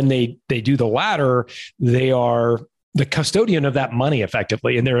 And when they do the latter, they are the custodian of that money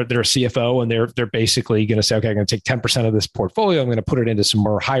effectively. And they're a CFO, and they're basically going to say, okay, I'm going to take 10% of this portfolio. I'm going to put it into some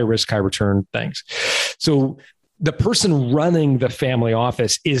more high risk, high return things. So the person running the family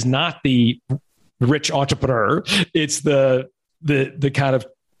office is not the rich entrepreneur. It's the kind of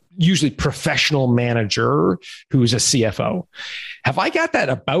usually professional manager who's a CFO. Have I got that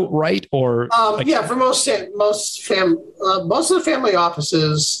about right? Or yeah, for most of the family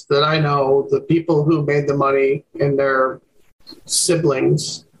offices that I know, the people who made the money and their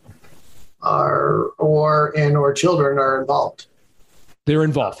siblings or children are involved. They're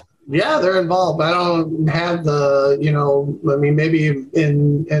involved. Yeah, they're involved. I don't have maybe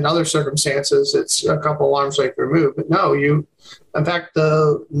in other circumstances, it's a couple arms length removed, but no, in fact,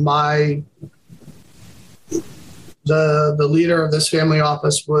 the leader of this family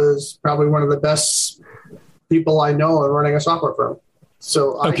office was probably one of the best people I know in running a software firm.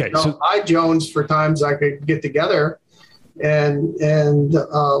 So I Jones for times I could get together and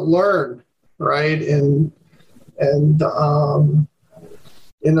learn, right, and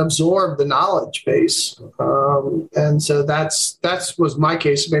absorb the knowledge base. And so that's was my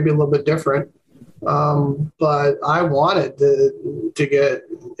case, maybe a little bit different. But I wanted to get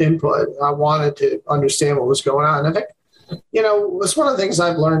input. I wanted to understand what was going on. I think, it's one of the things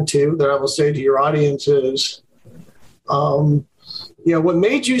I've learned too, that I will say to your audience is, what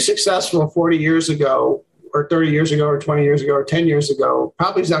made you successful 40 years ago or 30 years ago or 20 years ago or 10 years ago,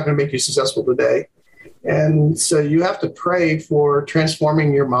 probably is not going to make you successful today. And so you have to pray for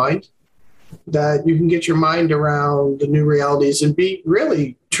transforming your mind, that you can get your mind around the new realities and be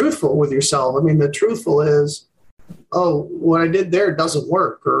really truthful with yourself. I mean, the truthful is, oh, what I did there doesn't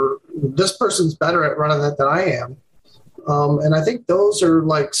work, or this person's better at running that than I am. And I think those are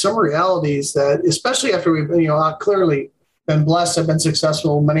like some realities that, especially after we've, I've clearly been blessed, I've been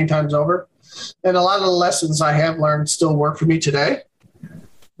successful many times over. And a lot of the lessons I have learned still work for me today,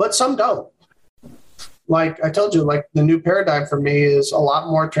 but some don't. Like I told you, like the new paradigm for me is a lot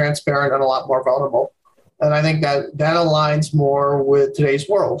more transparent and a lot more vulnerable. And I think that aligns more with today's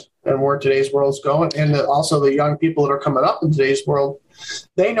world and where today's world's going. And also the young people that are coming up in today's world,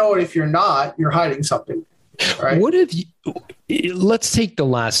 they know if you're not, you're hiding something. Right? What if let's take the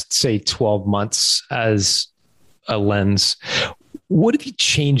last, say, 12 months as a lens. What have you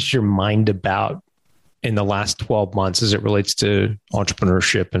changed your mind about in the last 12 months as it relates to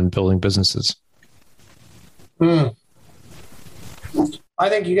entrepreneurship and building businesses? I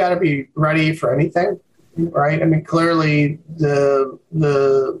think you got to be ready for anything, right? I mean, clearly the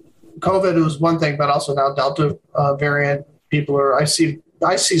COVID was one thing, but also now Delta variant. People I see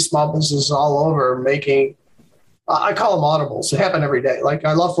small businesses all over making. I call them audibles. They happen every day. Like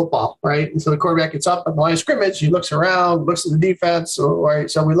I love football, right? And so the quarterback gets up at the line of scrimmage. He looks around, looks at the defense. Right?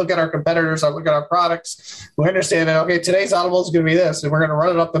 So we look at our competitors. I look at our products. We understand that, okay, today's audible is going to be this, and we're going to run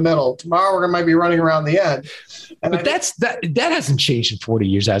it up the middle. Tomorrow might be running around the end. And but that hasn't changed in 40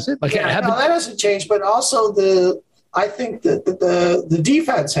 years, has it? Like, that hasn't changed. But also I think that the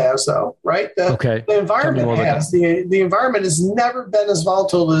defense has, though, right? The environment has. The environment has never been as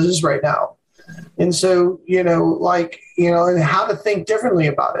volatile as it is right now. And so, and how to think differently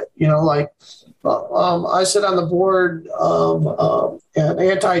about it. I sit on the board of an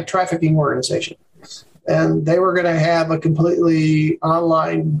anti-trafficking organization, and they were going to have a completely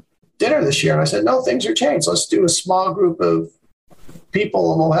online dinner this year. And I said, no, things are changed. Let's do a small group of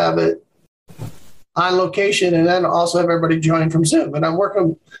people, and we'll have it on location, and then also have everybody join from Zoom. And I'm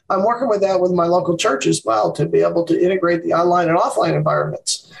working with that with my local church as well, to be able to integrate the online and offline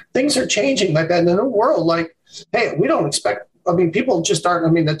environments. Things are changing like that in the new world. Like, hey, we don't expect, people just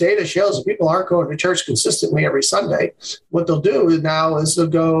aren't, the data shows that people aren't going to church consistently every Sunday. What they'll do now is they'll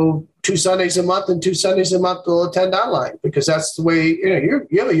go 2 Sundays a month, and 2 Sundays a month they'll attend online, because that's the way, you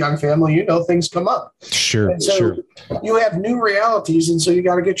have a young family, things come up. Sure. And so you have new realities. And so you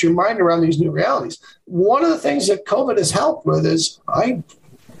got to get your mind around these new realities. One of the things that COVID has helped with is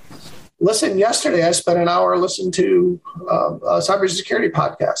yesterday I spent an hour listening to a cybersecurity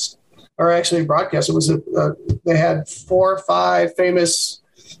podcast, or actually a broadcast. It was they had 4 or 5 famous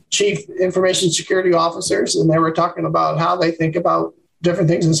chief information security officers, and they were talking about how they think about different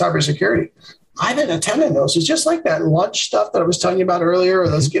things in cybersecurity. I've been attending those. It's just like that lunch stuff that I was telling you about earlier, or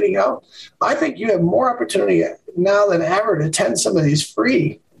those getting out. I think you have more opportunity now than ever to attend some of these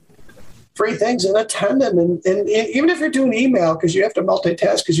free things and attend them. And even if you're doing email, because you have to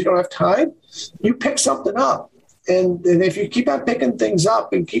multitask because you don't have time, you pick something up. and if you keep on picking things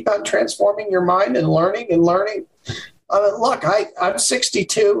up and keep on transforming your mind and learning, look, I'm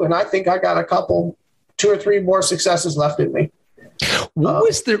 62 and I think I got two or three more successes left in me. What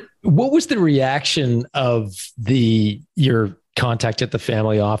was the reaction of your contact at the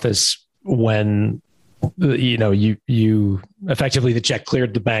family office when you effectively the check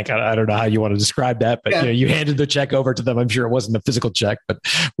cleared the bank? I don't know how you want to describe that, but you handed the check over to them. I'm sure it wasn't a physical check, but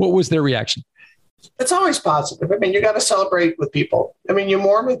what was their reaction? It's always positive. I mean, you got to celebrate with people. I mean, you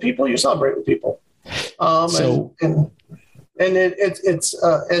mourn with people, you celebrate with people. How did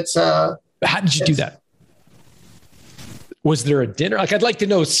you do that? Was there a dinner? Like, I'd like to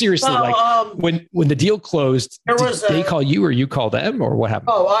know seriously, when the deal closed, did they call you or you call them, or what happened?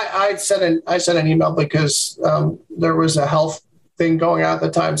 Oh, I sent an email because there was a health thing going on at the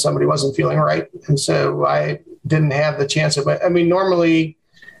time. Somebody wasn't feeling right. And so I didn't have the chance of it. I mean, normally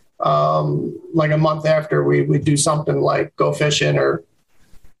like a month after we do something like go fishing or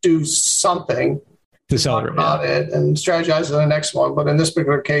do something to celebrate about it and strategize on the next one. But in this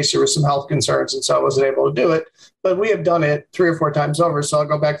particular case, there was some health concerns, and so I wasn't able to do it. But we have done it 3 or 4 times over. So I'll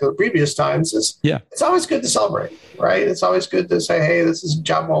go back to the previous times. It's always good to celebrate, right? It's always good to say, hey, this is a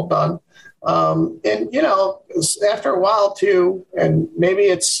job well done. And, after a while too, and maybe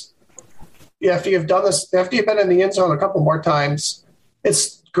it's after you've done this, after you've been in the end zone a couple more times,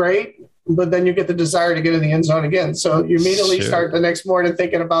 it's great. But then you get the desire to get in the end zone again. So you immediately start the next morning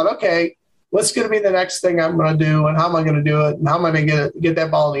thinking about, okay, what's going to be the next thing I'm going to do, and how am I going to do it, and how am I going to get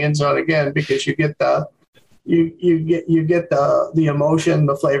that ball in the end zone again? Because you get the emotion,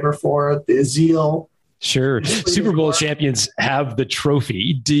 the flavor for it, the zeal. Sure. Super Bowl champions have the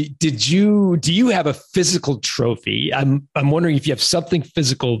trophy. Do you have a physical trophy? I'm wondering if you have something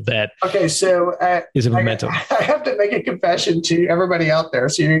physical that is a memento. I have to make a confession to everybody out there.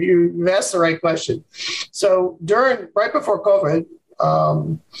 So you've asked the right question. So right before COVID,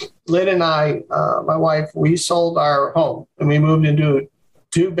 Lynn and I, my wife, we sold our home and we moved into a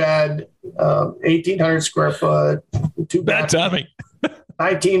 2-bed, 1,800 square foot, 2-bed,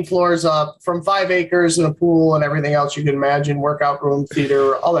 19 floors up, from 5 acres and a pool and everything else you can imagine, workout room,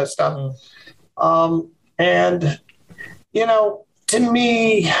 theater, all that stuff. And, to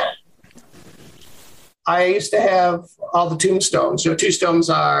me, I used to have all the tombstones.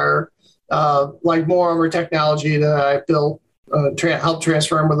 Tombstones are like more over technology that I built. Helped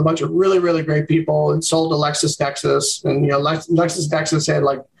transfer him with a bunch of really, really great people and sold to LexisNexis. And, LexisNexis had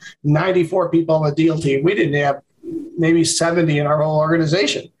like 94 people on the deal team. We didn't have maybe 70 in our whole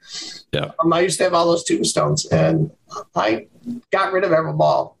organization. Yeah. I used to have all those tombstones and I got rid of every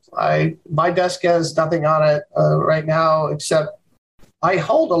ball. My desk has nothing on it right now, except I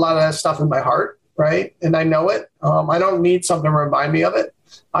hold a lot of that stuff in my heart. Right. And I know it. I don't need something to remind me of it.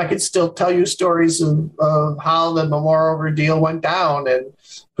 I could still tell you stories of how the Memorial deal went down and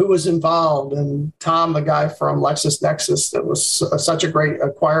who was involved. And Tom, the guy from LexisNexis, that was such a great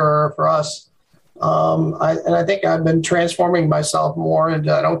acquirer for us. I think I've been transforming myself more, and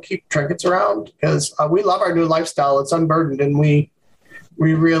I don't keep trinkets around because we love our new lifestyle. It's unburdened, and we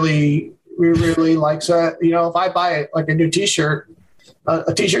really like. So, if I buy like a new T-shirt,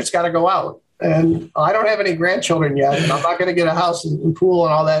 a T-shirt's got to go out. And I don't have any grandchildren yet. And I'm not going to get a house and pool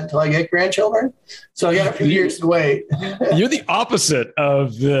and all that until I get grandchildren. So I got a few years to wait. You're the opposite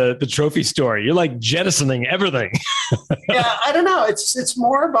of the trophy story. You're like jettisoning everything. Yeah, I don't know. It's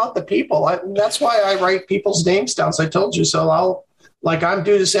more about the people. That's why I write people's names down. So I told you. So I'm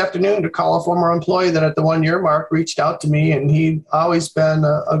due this afternoon to call a former employee that at the 1 year mark reached out to me, and he'd always been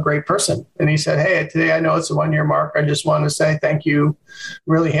a great person. And he said, hey, today I know it's the 1 year mark. I just want to say thank you.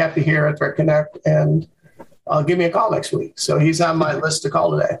 Really happy here at Threat Connect, and give me a call next week. So he's on my list to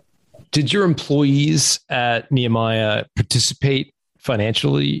call today. Did your employees at Nehemiah participate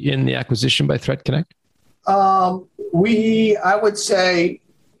financially in the acquisition by Threat Connect? I would say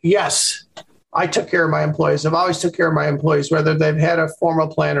yes. I took care of my employees. I've always took care of my employees, whether they've had a formal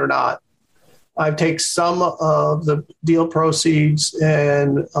plan or not. I take some of the deal proceeds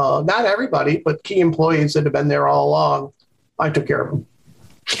and not everybody, but key employees that have been there all along, I took care of them.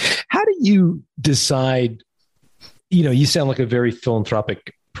 How do you decide, you sound like a very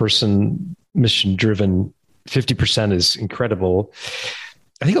philanthropic person, mission-driven. 50% is incredible.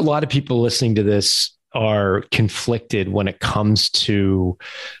 I think a lot of people listening to this are conflicted when it comes to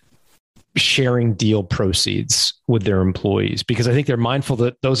sharing deal proceeds with their employees, because I think they're mindful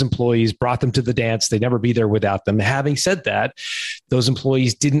that those employees brought them to the dance. They'd never be there without them. Having said that, those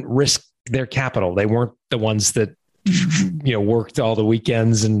employees didn't risk their capital. They weren't the ones that, worked all the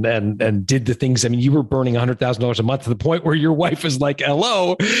weekends and did the things. I mean, you were burning $100,000 a month to the point where your wife was like,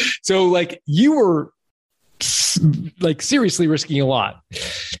 hello. So you were like seriously risking a lot.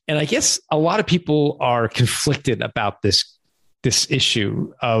 And I guess a lot of people are conflicted about this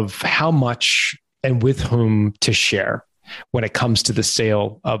issue of how much and with whom to share when it comes to the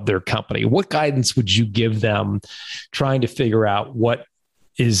sale of their company. What guidance would you give them trying to figure out what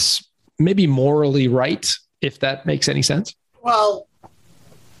is maybe morally right, if that makes any sense? Well,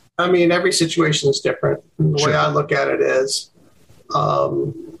 I mean, every situation is different. The way I look at it is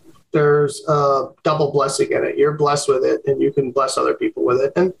there's a double blessing in it. You're blessed with it, and you can bless other people with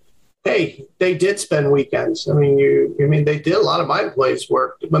it. And hey, they did spend weekends. I mean, they did. A lot of my employees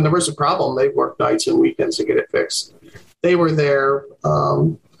worked. When there was a problem, they worked nights and weekends to get it fixed. They were there.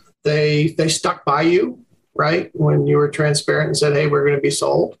 They stuck by you, right? When you were transparent and said, hey, we're going to be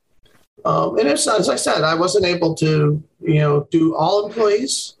sold. And as I said, I wasn't able to, do all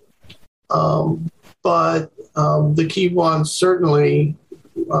employees. But the key ones certainly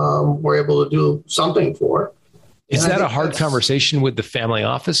were able to do something for. Is that a hard conversation with the family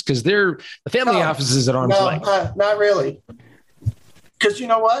office? Because the family office is at arm's length. Not really. Because you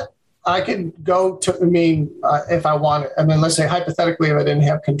know what? I could go to, if I wanted, let's say hypothetically, if I didn't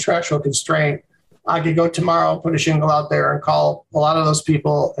have contractual constraint, I could go tomorrow, put a shingle out there and call a lot of those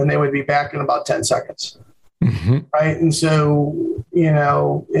people, and they would be back in about 10 seconds. Mm-hmm. Right. And so,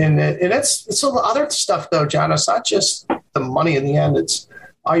 and it's other stuff though, John. It's not just the money in the end. It's,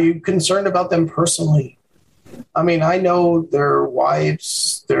 are you concerned about them personally? I mean, I know their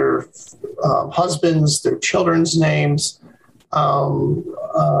wives, their husbands, their children's names.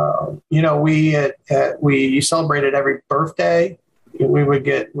 We celebrated every birthday. We would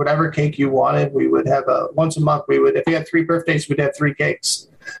get whatever cake you wanted. We would have once a month. If you had 3 birthdays, we'd have 3 cakes,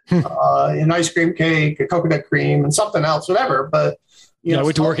 an ice cream cake, a coconut cream, and something else, whatever. But I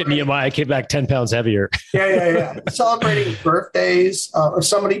went to work at Nehemiah. I came back 10 pounds heavier. Yeah. Celebrating birthdays. If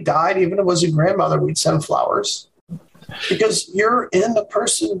somebody died, even if it was a grandmother, we'd send flowers. Because you're in the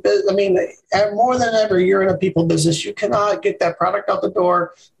person business. And more than ever, you're in a people business. You cannot get that product out the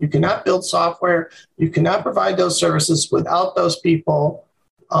door. You cannot build software. You cannot provide those services without those people.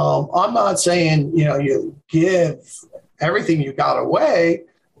 I'm not saying, you give everything you got away,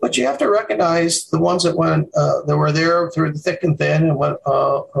 but you have to recognize the ones that were there through the thick and thin and went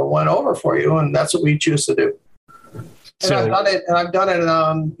over for you. And that's what we choose to do. And I've done it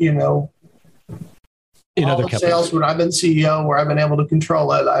on, in other sales when I've been CEO, where I've been able to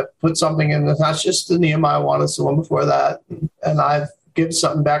control it. I've put something in that's not just the Nehemiah one, it's the one before that. And I've given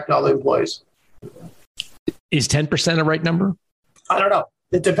something back to all the employees. Is 10% a right number? I don't know.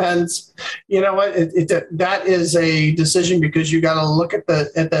 It depends. You know what? That is a decision because you got to look at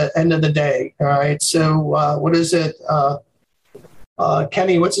the end of the day. All right. So what is it?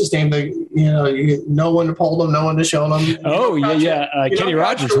 Kenny, what's his name? No one to hold him, no one to show him. Kenny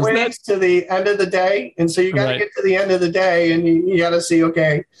Rogers. To the end of the day. And so you got to get to the end of the day and you got to see,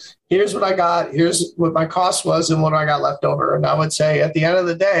 okay, here's what I got. Here's what my cost was and what I got left over. And I would say at the end of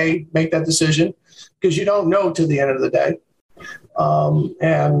the day, make that decision because you don't know to the end of the day.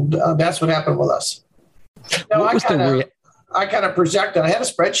 That's what happened with us. I kind of projected. I had a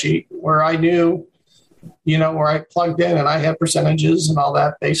spreadsheet where I knew, where I plugged in and I had percentages and all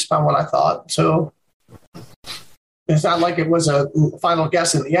that based on what I thought. So it's not like it was a final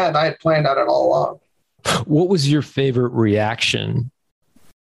guess in the end. I had planned on it all along. What was your favorite reaction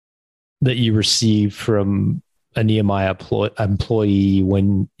that you received from a Nehemiah employee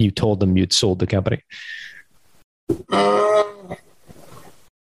when you told them you'd sold the company?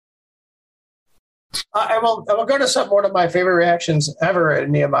 I will go to one of my favorite reactions ever at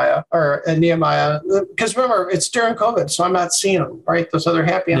Nehemiah, because remember, it's during COVID, so I'm not seeing them, right? Those other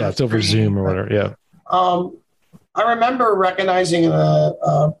happy. Yeah, it's over Zoom or whatever, yeah. I remember recognizing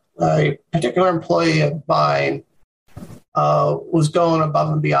a particular employee of mine was going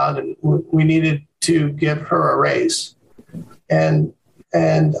above and beyond, and we needed to give her a raise. And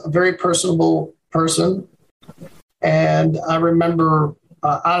a very personable person. And I remember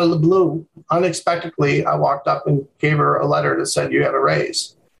out of the blue, unexpectedly, I walked up and gave her a letter that said, you have a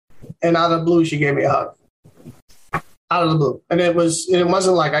raise. And out of the blue, she gave me a hug. Out of the blue. And it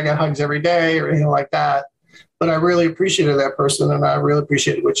wasn't like I got hugs every day or anything like that. But I really appreciated that person and I really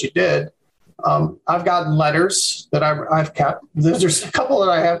appreciated what she did. I've gotten letters that I've kept. There's a couple that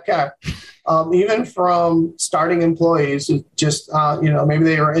I have kept, even from starting employees who just, maybe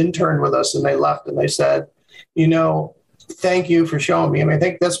they were interned with us and they left and they said, thank you for showing me. I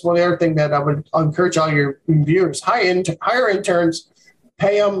think that's one other thing that I would encourage all your viewers. Hire interns,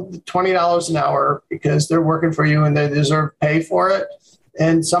 pay them $20 an hour because they're working for you and they deserve pay for it.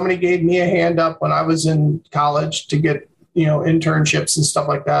 And somebody gave me a hand up when I was in college to get internships and stuff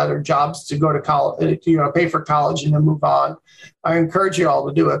like that, or jobs to go to college, pay for college and then move on. I encourage you all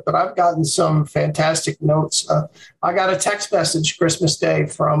to do it. But I've gotten some fantastic notes. I got a text message Christmas Day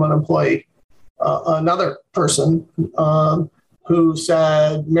from an employee, another person who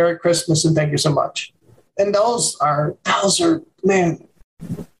said, "Merry Christmas and thank you so much." And those are, man,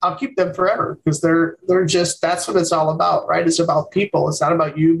 I'll keep them forever, because they're just, that's what it's all about, right? It's about people. It's not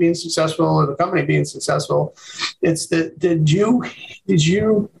about you being successful or the company being successful. It's that, did you,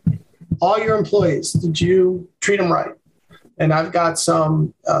 all your employees, did you treat them right? And I've got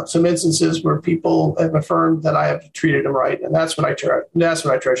some instances where people have affirmed that I have treated them right. And that's what I treasure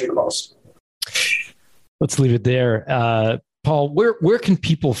the most. Let's leave it there. Paul, where can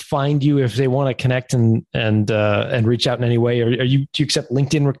people find you if they want to connect and reach out in any way? Do you accept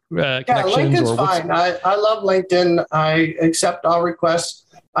LinkedIn connections? Yeah, LinkedIn's fine. I love LinkedIn. I accept all requests.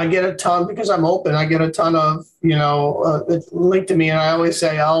 I get a ton, because I'm open. I get a ton of link to me, and I always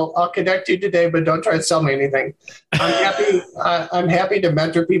say I'll connect you today, but don't try to sell me anything. I'm happy. I'm happy to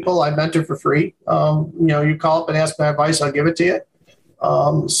mentor people. I mentor for free. You call up and ask my advice, I'll give it to you.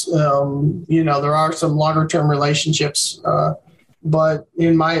 There are some longer term relationships, but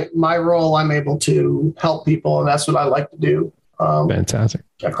in my role, I'm able to help people, and that's what I like to do. Fantastic.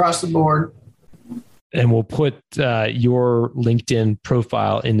 Across the board. And we'll put your LinkedIn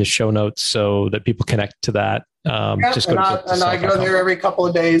profile in the show notes so that people connect to that. I go there every couple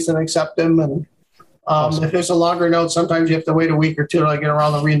of days and accept them. And awesome. If there's a longer note, sometimes you have to wait a week or two till I get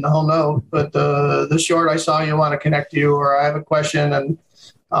around to reading the whole note. But the short, I saw you, want to connect you, or I have a question, and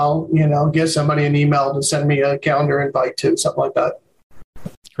I'll give somebody an email to send me a calendar invite to, something like that.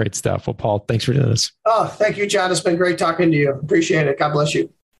 Great stuff. Well, Paul, thanks for doing this. Oh, thank you, John. It's been great talking to you. Appreciate it. God bless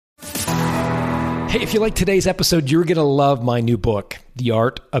you. Hey, if you like today's episode, you're going to love my new book, The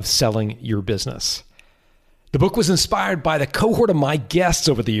Art of Selling Your Business. The book was inspired by the cohort of my guests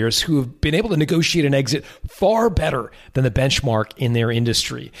over the years who have been able to negotiate an exit far better than the benchmark in their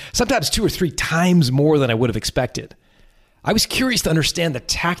industry, sometimes 2 or 3 times more than I would have expected. I was curious to understand the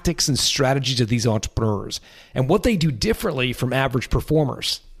tactics and strategies of these entrepreneurs and what they do differently from average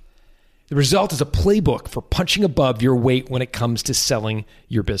performers. The result is a playbook for punching above your weight when it comes to selling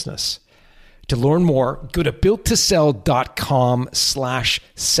your business. To learn more, go to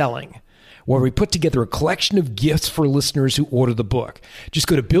builttosell.com/selling, where we put together a collection of gifts for listeners who order the book. Just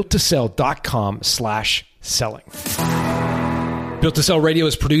go to builttosell.com/selling. Built to Sell Radio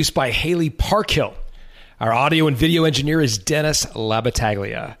is produced by Haley Parkhill. Our audio and video engineer is Dennis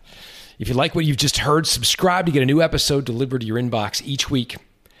Labataglia. If you like what you've just heard, subscribe to get a new episode delivered to your inbox each week.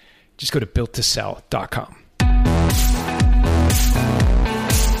 Just go to builttosell.com.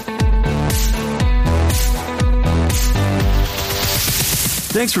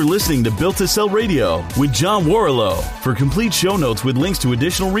 Thanks for listening to Built to Sell Radio with John Warrillow. For complete show notes with links to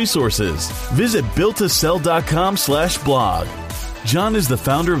additional resources, visit builttosell.com/blog. John is the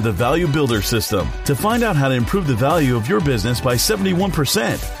founder of the Value Builder System. To find out how to improve the value of your business by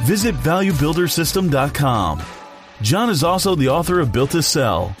 71%, visit valuebuildersystem.com. John is also the author of Built to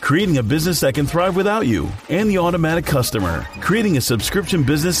Sell, Creating a Business That Can Thrive Without You, and The Automatic Customer, Creating a Subscription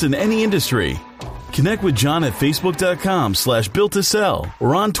Business in Any Industry. Connect with John at facebook.com/builttosell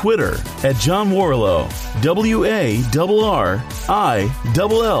or on Twitter at John Warrillow,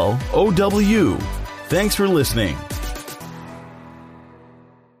 WARRILLOW. Thanks for listening.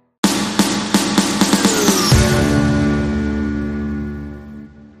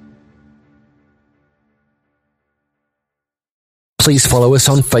 Please follow us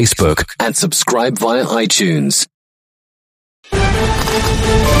on Facebook and subscribe via iTunes.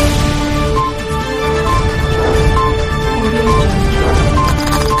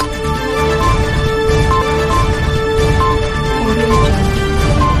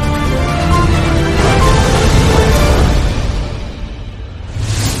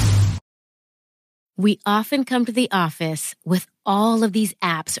 We often come to the office with all of these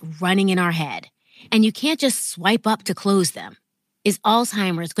apps running in our head, and you can't just swipe up to close them. Is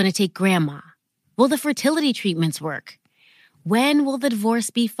Alzheimer's going to take grandma? Will the fertility treatments work? When will the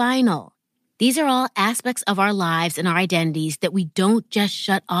divorce be final? These are all aspects of our lives and our identities that we don't just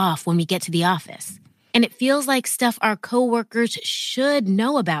shut off when we get to the office. And it feels like stuff our coworkers should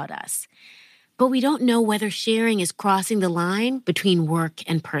know about us. But we don't know whether sharing is crossing the line between work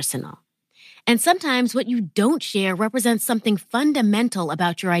and personal. And sometimes what you don't share represents something fundamental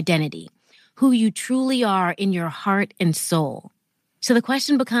about your identity, who you truly are in your heart and soul. So the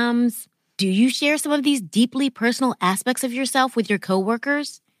question becomes, do you share some of these deeply personal aspects of yourself with your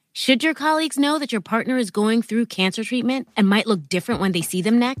coworkers? Should your colleagues know that your partner is going through cancer treatment and might look different when they see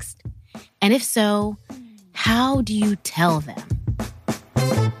them next? And if so, how do you tell them?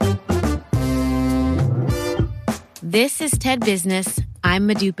 This is TED Business. I'm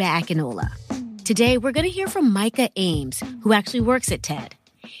Modupe Akinola. Today, we're going to hear from Micah Ames, who actually works at TED.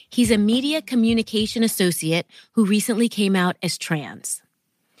 He's a media communication associate who recently came out as trans.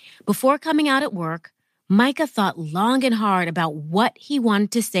 Before coming out at work, Micah thought long and hard about what he wanted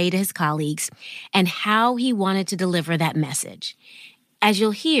to say to his colleagues and how he wanted to deliver that message. As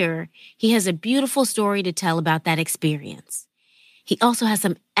you'll hear, he has a beautiful story to tell about that experience. He also has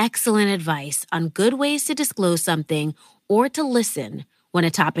some excellent advice on good ways to disclose something or to listen when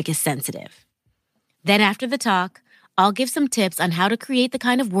a topic is sensitive. Then after the talk, I'll give some tips on how to create the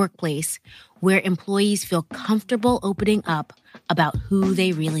kind of workplace where employees feel comfortable opening up about who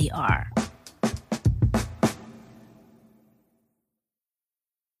they really are.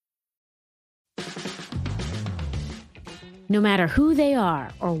 No matter who they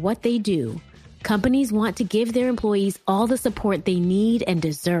are or what they do, companies want to give their employees all the support they need and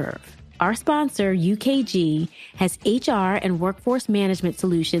deserve. Our sponsor, UKG, has HR and workforce management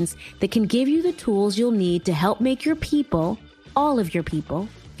solutions that can give you the tools you'll need to help make your people, all of your people,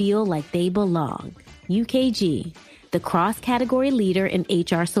 feel like they belong. UKG, the cross-category leader in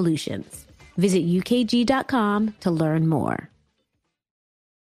HR solutions. Visit ukg.com to learn more.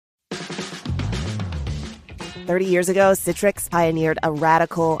 30 years ago, Citrix pioneered a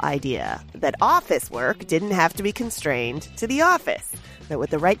radical idea that office work didn't have to be constrained to the office, that with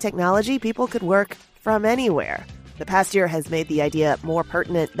the right technology, people could work from anywhere. The past year has made the idea more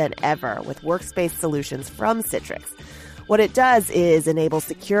pertinent than ever with workspace solutions from Citrix. What it does is enable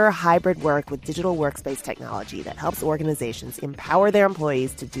secure hybrid work with digital workspace technology that helps organizations empower their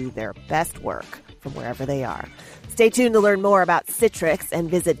employees to do their best work from wherever they are. Stay tuned to learn more about Citrix and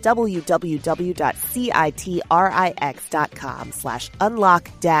visit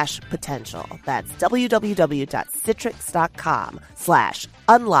www.citrix.com/unlock-potential. That's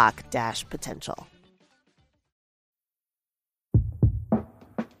www.citrix.com/unlock-potential.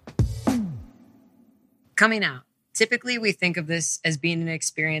 Coming out. Typically, we think of this as being an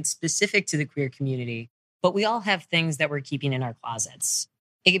experience specific to the queer community, but we all have things that we're keeping in our closets.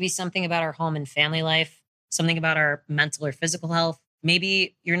 It could be something about our home and family life, something about our mental or physical health.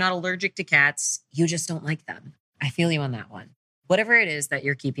 Maybe you're not allergic to cats, you just don't like them. I feel you on that one. Whatever it is that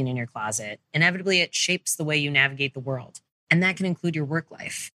you're keeping in your closet, inevitably it shapes the way you navigate the world, and that can include your work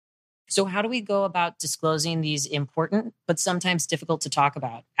life. So how do we go about disclosing these important, but sometimes difficult to talk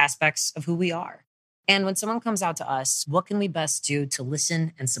about aspects of who we are? And when someone comes out to us, what can we best do to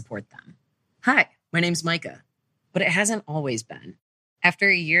listen and support them? Hi, my name's Micah, but it hasn't always been. After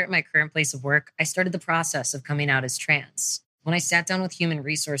a year at my current place of work, I started the process of coming out as trans. When I sat down with human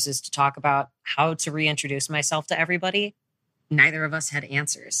resources to talk about how to reintroduce myself to everybody, neither of us had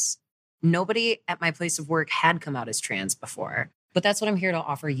answers. Nobody at my place of work had come out as trans before, but that's what I'm here to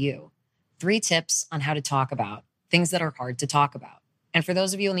offer you. 3 tips on how to talk about things that are hard to talk about. And for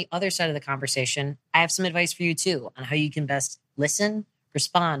those of you on the other side of the conversation, I have some advice for you too on how you can best listen,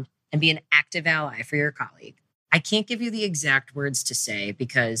 respond, and be an active ally for your colleague. I can't give you the exact words to say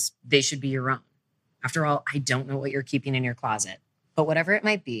because they should be your own. After all, I don't know what you're keeping in your closet. But whatever it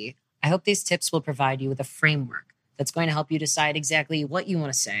might be, I hope these tips will provide you with a framework that's going to help you decide exactly what you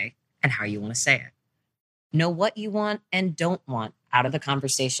want to say and how you want to say it. Know what you want and don't want out of the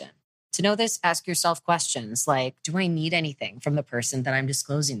conversation. To know this, ask yourself questions like, do I need anything from the person that I'm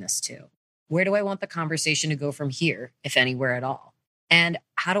disclosing this to? Where do I want the conversation to go from here, if anywhere at all? And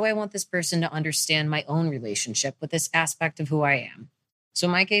how do I want this person to understand my own relationship with this aspect of who I am? So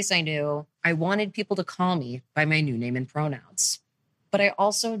in my case, I knew I wanted people to call me by my new name and pronouns. But I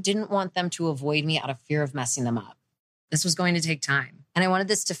also didn't want them to avoid me out of fear of messing them up. This was going to take time. And I wanted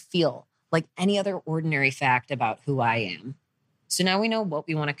this to feel like any other ordinary fact about who I am. So now we know what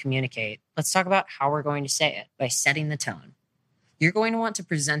we want to communicate. Let's talk about how we're going to say it by setting the tone. You're going to want to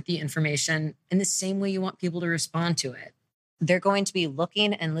present the information in the same way you want people to respond to it. They're going to be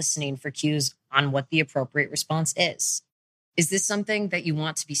looking and listening for cues on what the appropriate response is. Is this something that you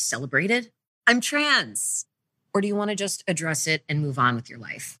want to be celebrated? I'm trans. Or do you want to just address it and move on with your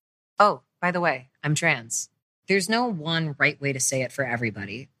life? Oh, by the way, I'm trans. There's no one right way to say it for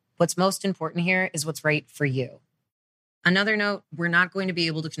everybody. What's most important here is what's right for you. Another note, we're not going to be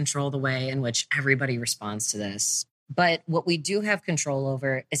able to control the way in which everybody responds to this. But what we do have control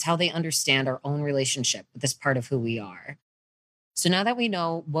over is how they understand our own relationship with this part of who we are. So now that we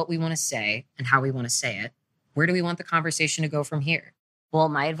know what we want to say and how we want to say it, where do we want the conversation to go from here? Well,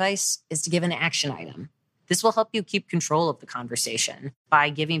 my advice is to give an action item. This will help you keep control of the conversation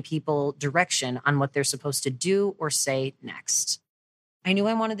by giving people direction on what they're supposed to do or say next. I knew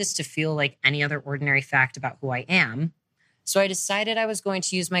I wanted this to feel like any other ordinary fact about who I am, so I decided I was going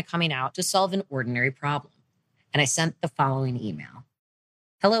to use my coming out to solve an ordinary problem. And I sent the following email.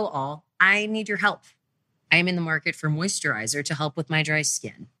 Hello all, I need your help. I am in the market for moisturizer to help with my dry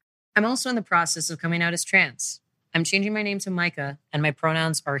skin. I'm also in the process of coming out as trans. I'm changing my name to Micah, and my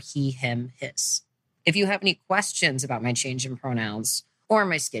pronouns are he, him, his. If you have any questions about my change in pronouns or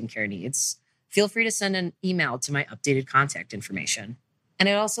my skincare needs, feel free to send an email to my updated contact information. And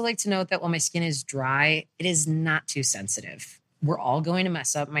I'd also like to note that while my skin is dry, it is not too sensitive. We're all going to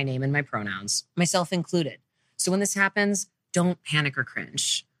mess up my name and my pronouns, myself included. So when this happens, don't panic or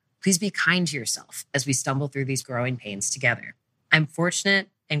cringe. Please be kind to yourself as we stumble through these growing pains together. I'm fortunate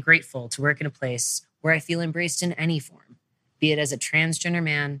and grateful to work in a place where I feel embraced in any form, be it as a transgender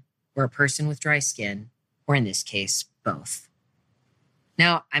man or a person with dry skin, or in this case, both.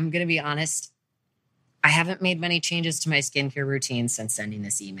 Now, I'm going to be honest, I haven't made many changes to my skincare routine since sending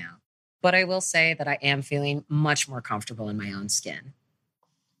this email, but I will say that I am feeling much more comfortable in my own skin.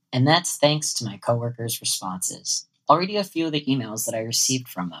 And that's thanks to my coworkers' responses. I'll read you a few of the emails that I received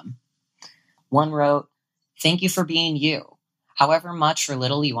from them. One wrote, "Thank you for being you. However much or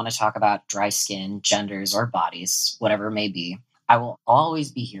little you want to talk about dry skin, genders, or bodies, whatever it may be, I will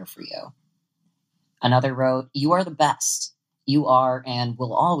always be here for you." Another wrote, "You are the best. You are and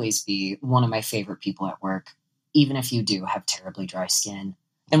will always be one of my favorite people at work, even if you do have terribly dry skin."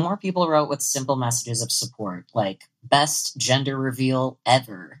 And more people wrote with simple messages of support, like best gender reveal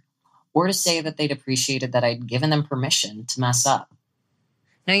ever, or to say that they'd appreciated that I'd given them permission to mess up.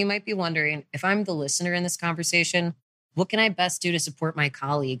 Now you might be wondering, if I'm the listener in this conversation, what can I best do to support my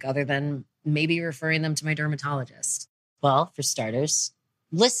colleague other than maybe referring them to my dermatologist? Well, for starters,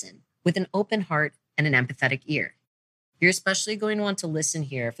 listen with an open heart and an empathetic ear. You're especially going to want to listen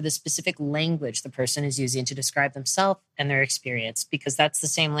here for the specific language the person is using to describe themselves and their experience, because that's the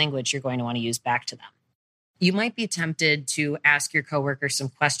same language you're going to want to use back to them. You might be tempted to ask your coworker some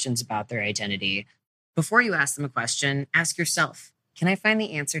questions about their identity. Before you ask them a question, ask yourself, can I find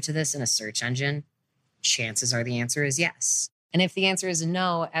the answer to this in a search engine? Chances are the answer is yes. And if the answer is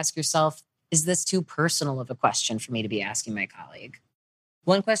no, ask yourself, is this too personal of a question for me to be asking my colleague?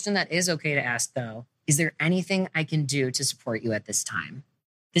 One question that is okay to ask, though, is there anything I can do to support you at this time?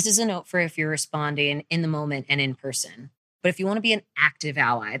 This is a note for if you're responding in the moment and in person. But if you want to be an active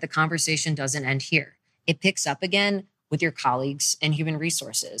ally, the conversation doesn't end here. It picks up again with your colleagues and human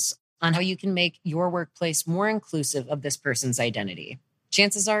resources on how you can make your workplace more inclusive of this person's identity.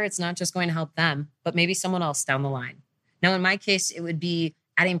 Chances are it's not just going to help them, but maybe someone else down the line. Now, in my case, it would be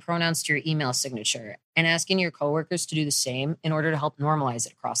adding pronouns to your email signature and asking your coworkers to do the same in order to help normalize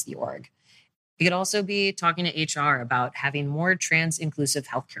it across the org. It could also be talking to HR about having more trans-inclusive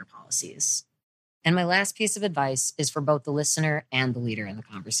healthcare policies. And my last piece of advice is for both the listener and the leader in the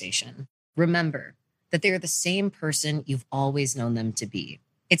conversation. Remember that they are the same person you've always known them to be.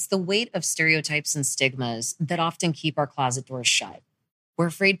 It's the weight of stereotypes and stigmas that often keep our closet doors shut. We're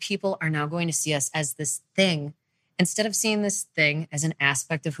afraid people are now going to see us as this thing instead of seeing this thing as an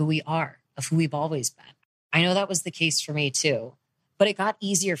aspect of who we are, of who we've always been. I know that was the case for me too, but it got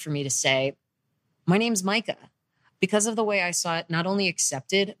easier for me to say, my name's Micah, because of the way I saw it not only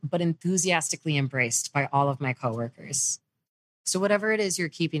accepted, but enthusiastically embraced by all of my coworkers. So whatever it is you're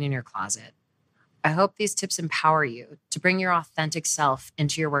keeping in your closet, I hope these tips empower you to bring your authentic self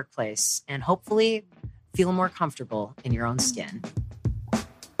into your workplace and hopefully feel more comfortable in your own skin.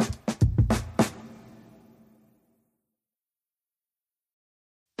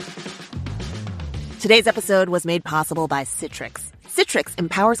 Today's episode was made possible by Citrix. Citrix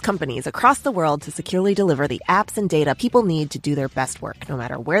empowers companies across the world to securely deliver the apps and data people need to do their best work, no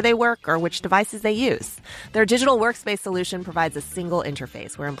matter where they work or which devices they use. Their digital workspace solution provides a single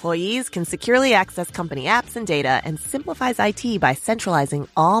interface where employees can securely access company apps and data and simplifies IT by centralizing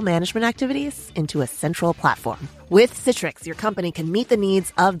all management activities into a central platform. With Citrix, your company can meet the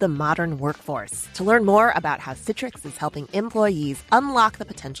needs of the modern workforce. To learn more about how Citrix is helping employees unlock the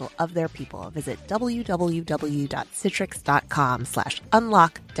potential of their people, visit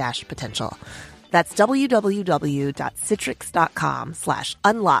www.citrix.com/unlock-potential. That's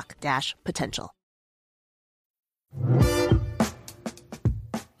www.citrix.com/unlock-potential.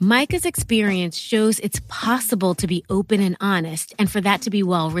 Micah's experience shows it's possible to be open and honest and for that to be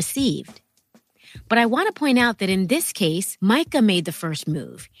well received. But I want to point out that in this case, Micah made the first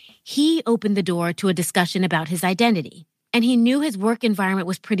move. He opened the door to a discussion about his identity, and he knew his work environment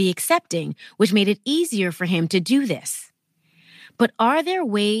was pretty accepting, which made it easier for him to do this. But are there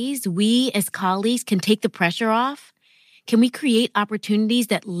ways we as colleagues can take the pressure off? Can we create opportunities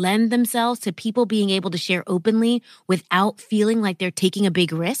that lend themselves to people being able to share openly without feeling like they're taking a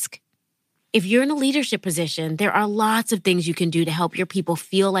big risk? If you're in a leadership position, there are lots of things you can do to help your people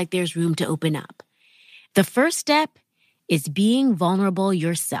feel like there's room to open up. The first step is being vulnerable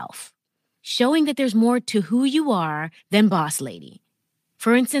yourself, showing that there's more to who you are than boss lady.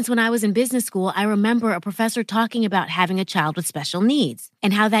 For instance, when I was in business school, I remember a professor talking about having a child with special needs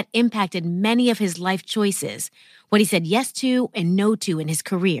and how that impacted many of his life choices, what he said yes to and no to in his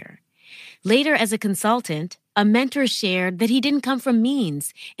career. Later, as a consultant, a mentor shared that he didn't come from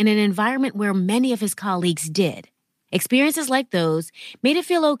means in an environment where many of his colleagues did. Experiences like those made it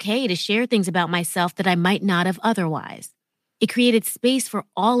feel okay to share things about myself that I might not have otherwise. It created space for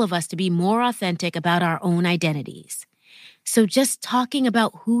all of us to be more authentic about our own identities. So just talking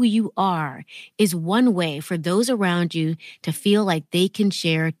about who you are is one way for those around you to feel like they can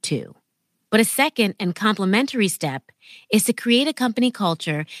share too. But a second and complementary step is to create a company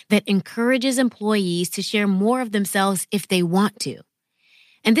culture that encourages employees to share more of themselves if they want to.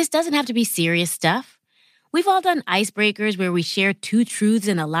 And this doesn't have to be serious stuff. We've all done icebreakers where we share 2 truths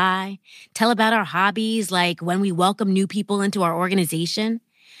and a lie, tell about our hobbies like when we welcome new people into our organization.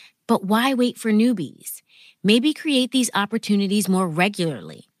 But why wait for newbies? Maybe create these opportunities more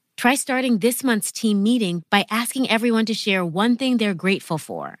regularly. Try starting this month's team meeting by asking everyone to share one thing they're grateful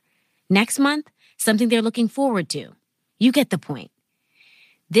for. Next month, something they're looking forward to. You get the point.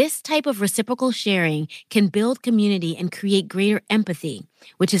 This type of reciprocal sharing can build community and create greater empathy,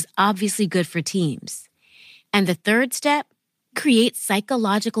 which is obviously good for teams. And the third step, create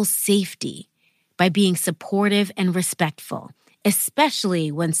psychological safety by being supportive and respectful,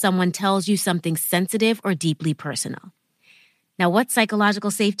 especially when someone tells you something sensitive or deeply personal. Now, what's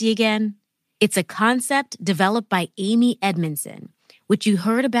psychological safety again? It's a concept developed by Amy Edmondson, which you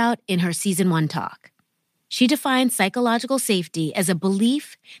heard about in her Season 1 talk. She defines psychological safety as a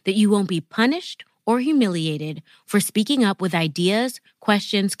belief that you won't be punished or humiliated for speaking up with ideas,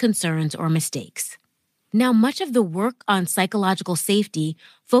 questions, concerns, or mistakes. Now, much of the work on psychological safety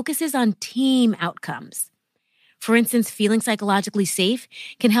focuses on team outcomes. For instance, feeling psychologically safe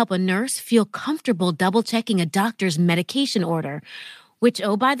can help a nurse feel comfortable double-checking a doctor's medication order, which,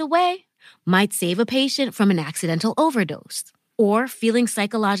 oh, by the way, might save a patient from an accidental overdose. Or feeling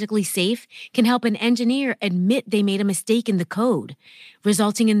psychologically safe can help an engineer admit they made a mistake in the code,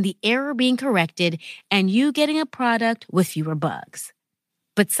 resulting in the error being corrected and you getting a product with fewer bugs.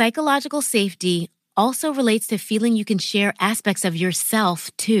 But psychological safety also relates to feeling you can share aspects of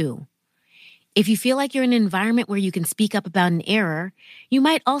yourself, too. If you feel like you're in an environment where you can speak up about an error, you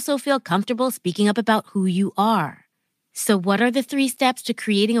might also feel comfortable speaking up about who you are. So what are the 3 steps to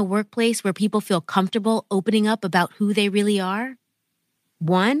creating a workplace where people feel comfortable opening up about who they really are?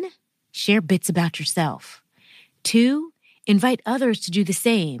 1, share bits about yourself. 2, invite others to do the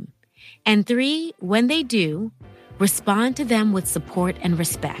same. And 3, when they do, respond to them with support and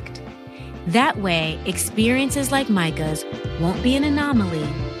respect. That way, experiences like Micah's won't be an anomaly,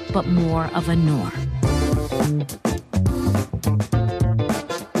 but more of a norm.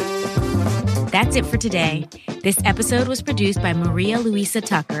 That's it for today. This episode was produced by Maria Luisa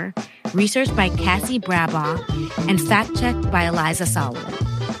Tucker, researched by Cassie Brabaugh, and fact-checked by Eliza Solomon.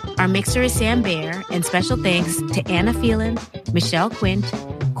 Our mixer is Sam Baer, and special thanks to Anna Phelan, Michelle Quint,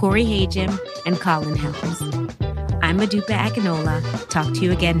 Corey Hagem, and Colin Helms. I'm Modupe Akinola. Talk to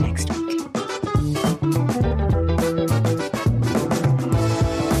you again next week.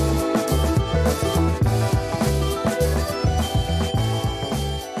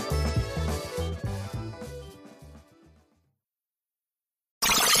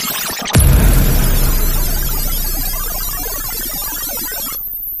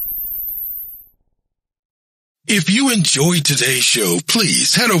 If you enjoyed today's show,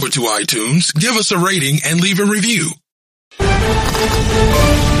 please head over to iTunes, give us a rating, and leave a review.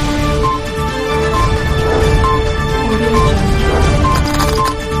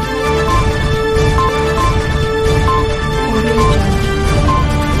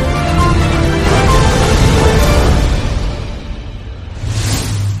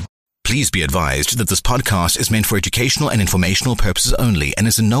 Please be advised that this podcast is meant for educational and informational purposes only and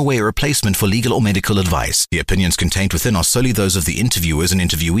is in no way a replacement for legal or medical advice. The opinions contained within are solely those of the interviewers and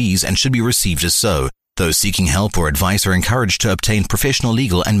interviewees and should be received as so. Those seeking help or advice are encouraged to obtain professional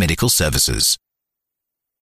legal and medical services.